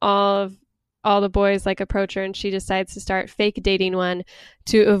out, and all the boys like approach her, and she decides to start fake dating one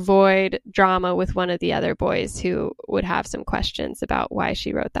to avoid drama with one of the other boys who would have some questions about why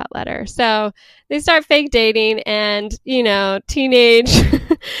she wrote that letter. So they start fake dating, and you know, teenage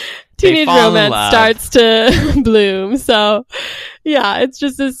romance starts to bloom. So yeah, it's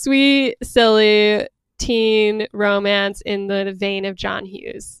just a sweet, silly teen romance in the vein of John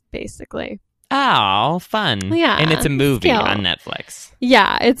Hughes, basically. Oh, fun. Yeah. And it's a movie on Netflix.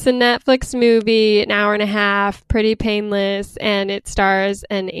 Yeah, it's a Netflix movie, an hour and a half, pretty painless, and it stars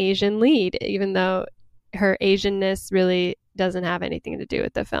an Asian lead, even though her Asianness really doesn't have anything to do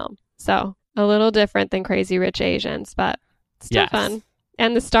with the film. So a little different than Crazy Rich Asians, but still fun.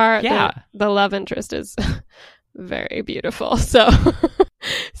 And the love interest is very beautiful. So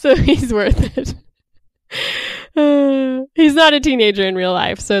he's worth it. He's not a teenager in real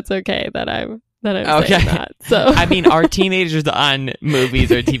life, so it's okay that I'm saying that. So I mean, are teenagers on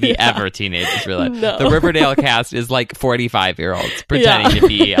movies or TV ever teenagers? Really? No. The Riverdale cast is like 45-year-olds pretending to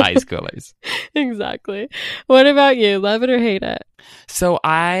be high schoolers. Exactly. What about you? Love it or hate it? So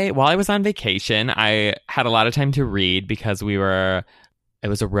while I was on vacation, I had a lot of time to read because it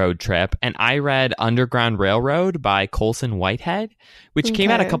was a road trip, and I read Underground Railroad by Colson Whitehead, which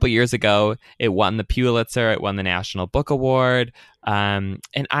came out a couple years ago. It won the Pulitzer, it won the National Book Award, and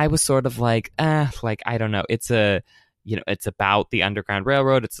I was sort of like, I don't know. It's about the Underground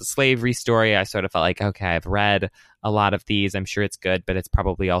Railroad. It's a slavery story. I sort of felt like, okay, I've read a lot of these. I'm sure it's good, but it's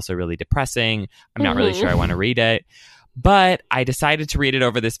probably also really depressing. I'm not really sure I want to read it. But I decided to read it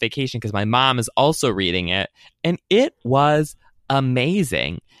over this vacation because my mom is also reading it, and it was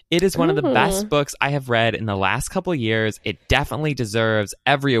amazing. It is one of the best books I have read in the last couple of years. It definitely deserves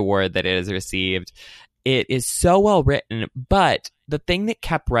every award that it has received. It is so well written, but the thing that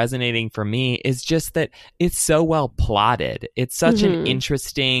kept resonating for me is just that it's so well plotted. It's such an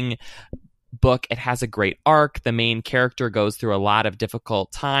interesting book. It has a great arc. The main character goes through a lot of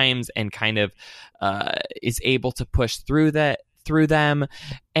difficult times and kind of is able to push through them.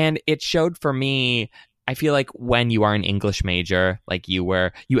 And it showed for me, I feel like when you are an English major, like you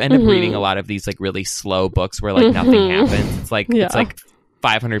end up reading a lot of these like really slow books where like nothing happens. It's like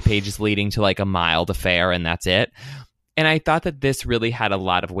 500 pages leading to like a mild affair, and that's it. And I thought that this really had a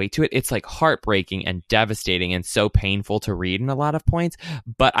lot of weight to it. It's like heartbreaking and devastating and so painful to read in a lot of points,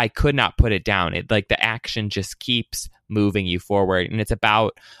 but I could not put it down. It like the action just keeps moving you forward. And it's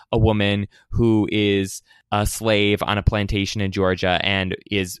about a woman who is a slave on a plantation in Georgia and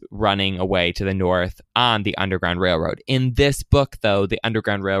is running away to the north on the Underground Railroad. In this book, though, the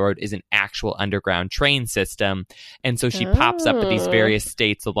Underground Railroad is an actual underground train system. And so she pops up at these various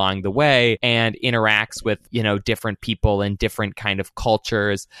states along the way and interacts with, you know, different people and different kind of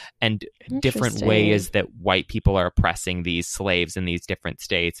cultures and different ways that white people are oppressing these slaves in these different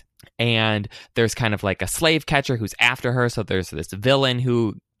states. And there's kind of like a slave catcher who's after her. So there's this villain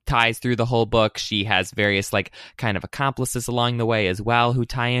who ties through the whole book. She has various like kind of accomplices along the way as well who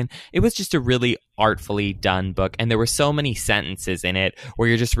tie in. It was just a really artfully done book. And there were so many sentences in it where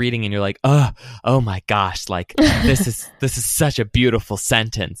you're just reading and you're like, oh my gosh, like this is such a beautiful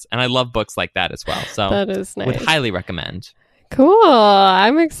sentence. And I love books like that as well. So that is nice. Would highly recommend. Cool.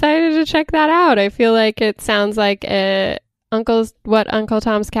 I'm excited to check that out. I feel like it sounds like what Uncle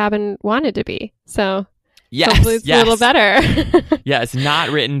Tom's Cabin wanted to be. So hopefully it's a little better. Yeah, it's not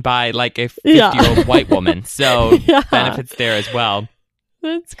written by like a 50-year-old white woman. So benefits there as well.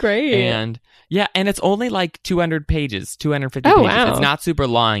 That's great. And it's only like 200 pages, 250 pages. Wow. It's not super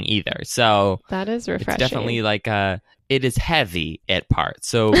long either. So that is refreshing. It's definitely like it is heavy at parts.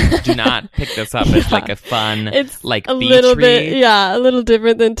 So do not pick this up as like a fun, it's like a beach little read. bit, a little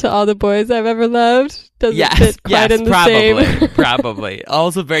different than To All the Boys I've Ever Loved. Doesn't fit quite in the same. Probably.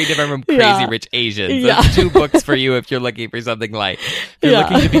 Also very different from Crazy Rich Asians. Those 2 books for you if you're looking for something light. If you're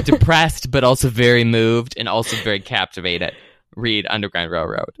looking to be depressed, but also very moved and also very captivated, read Underground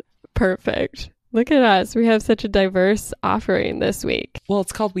Railroad. Perfect. Look at us. We have such a diverse offering this week. Well,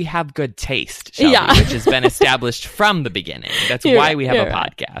 it's called We Have Good Taste, Shelby, which has been established from the beginning. That's why we have a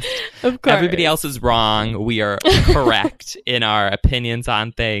podcast. Of course. Everybody else is wrong. We are correct in our opinions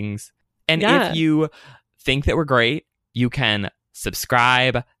on things. And if you think that we're great, you can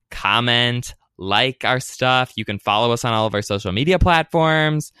subscribe, comment, like our stuff. You can follow us on all of our social media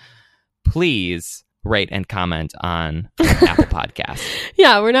platforms. Please rate and comment on Apple Podcasts.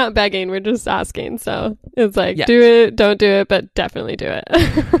 Yeah, we're not begging. We're just asking. So it's like, do it, don't do it, but definitely do it.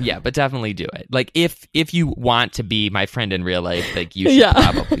 Yeah, but definitely do it. Like if you want to be my friend in real life, like you should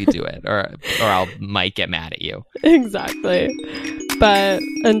probably do it or I might get mad at you. Exactly. But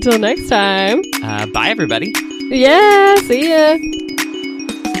until next time. Bye, everybody. Yeah, see ya.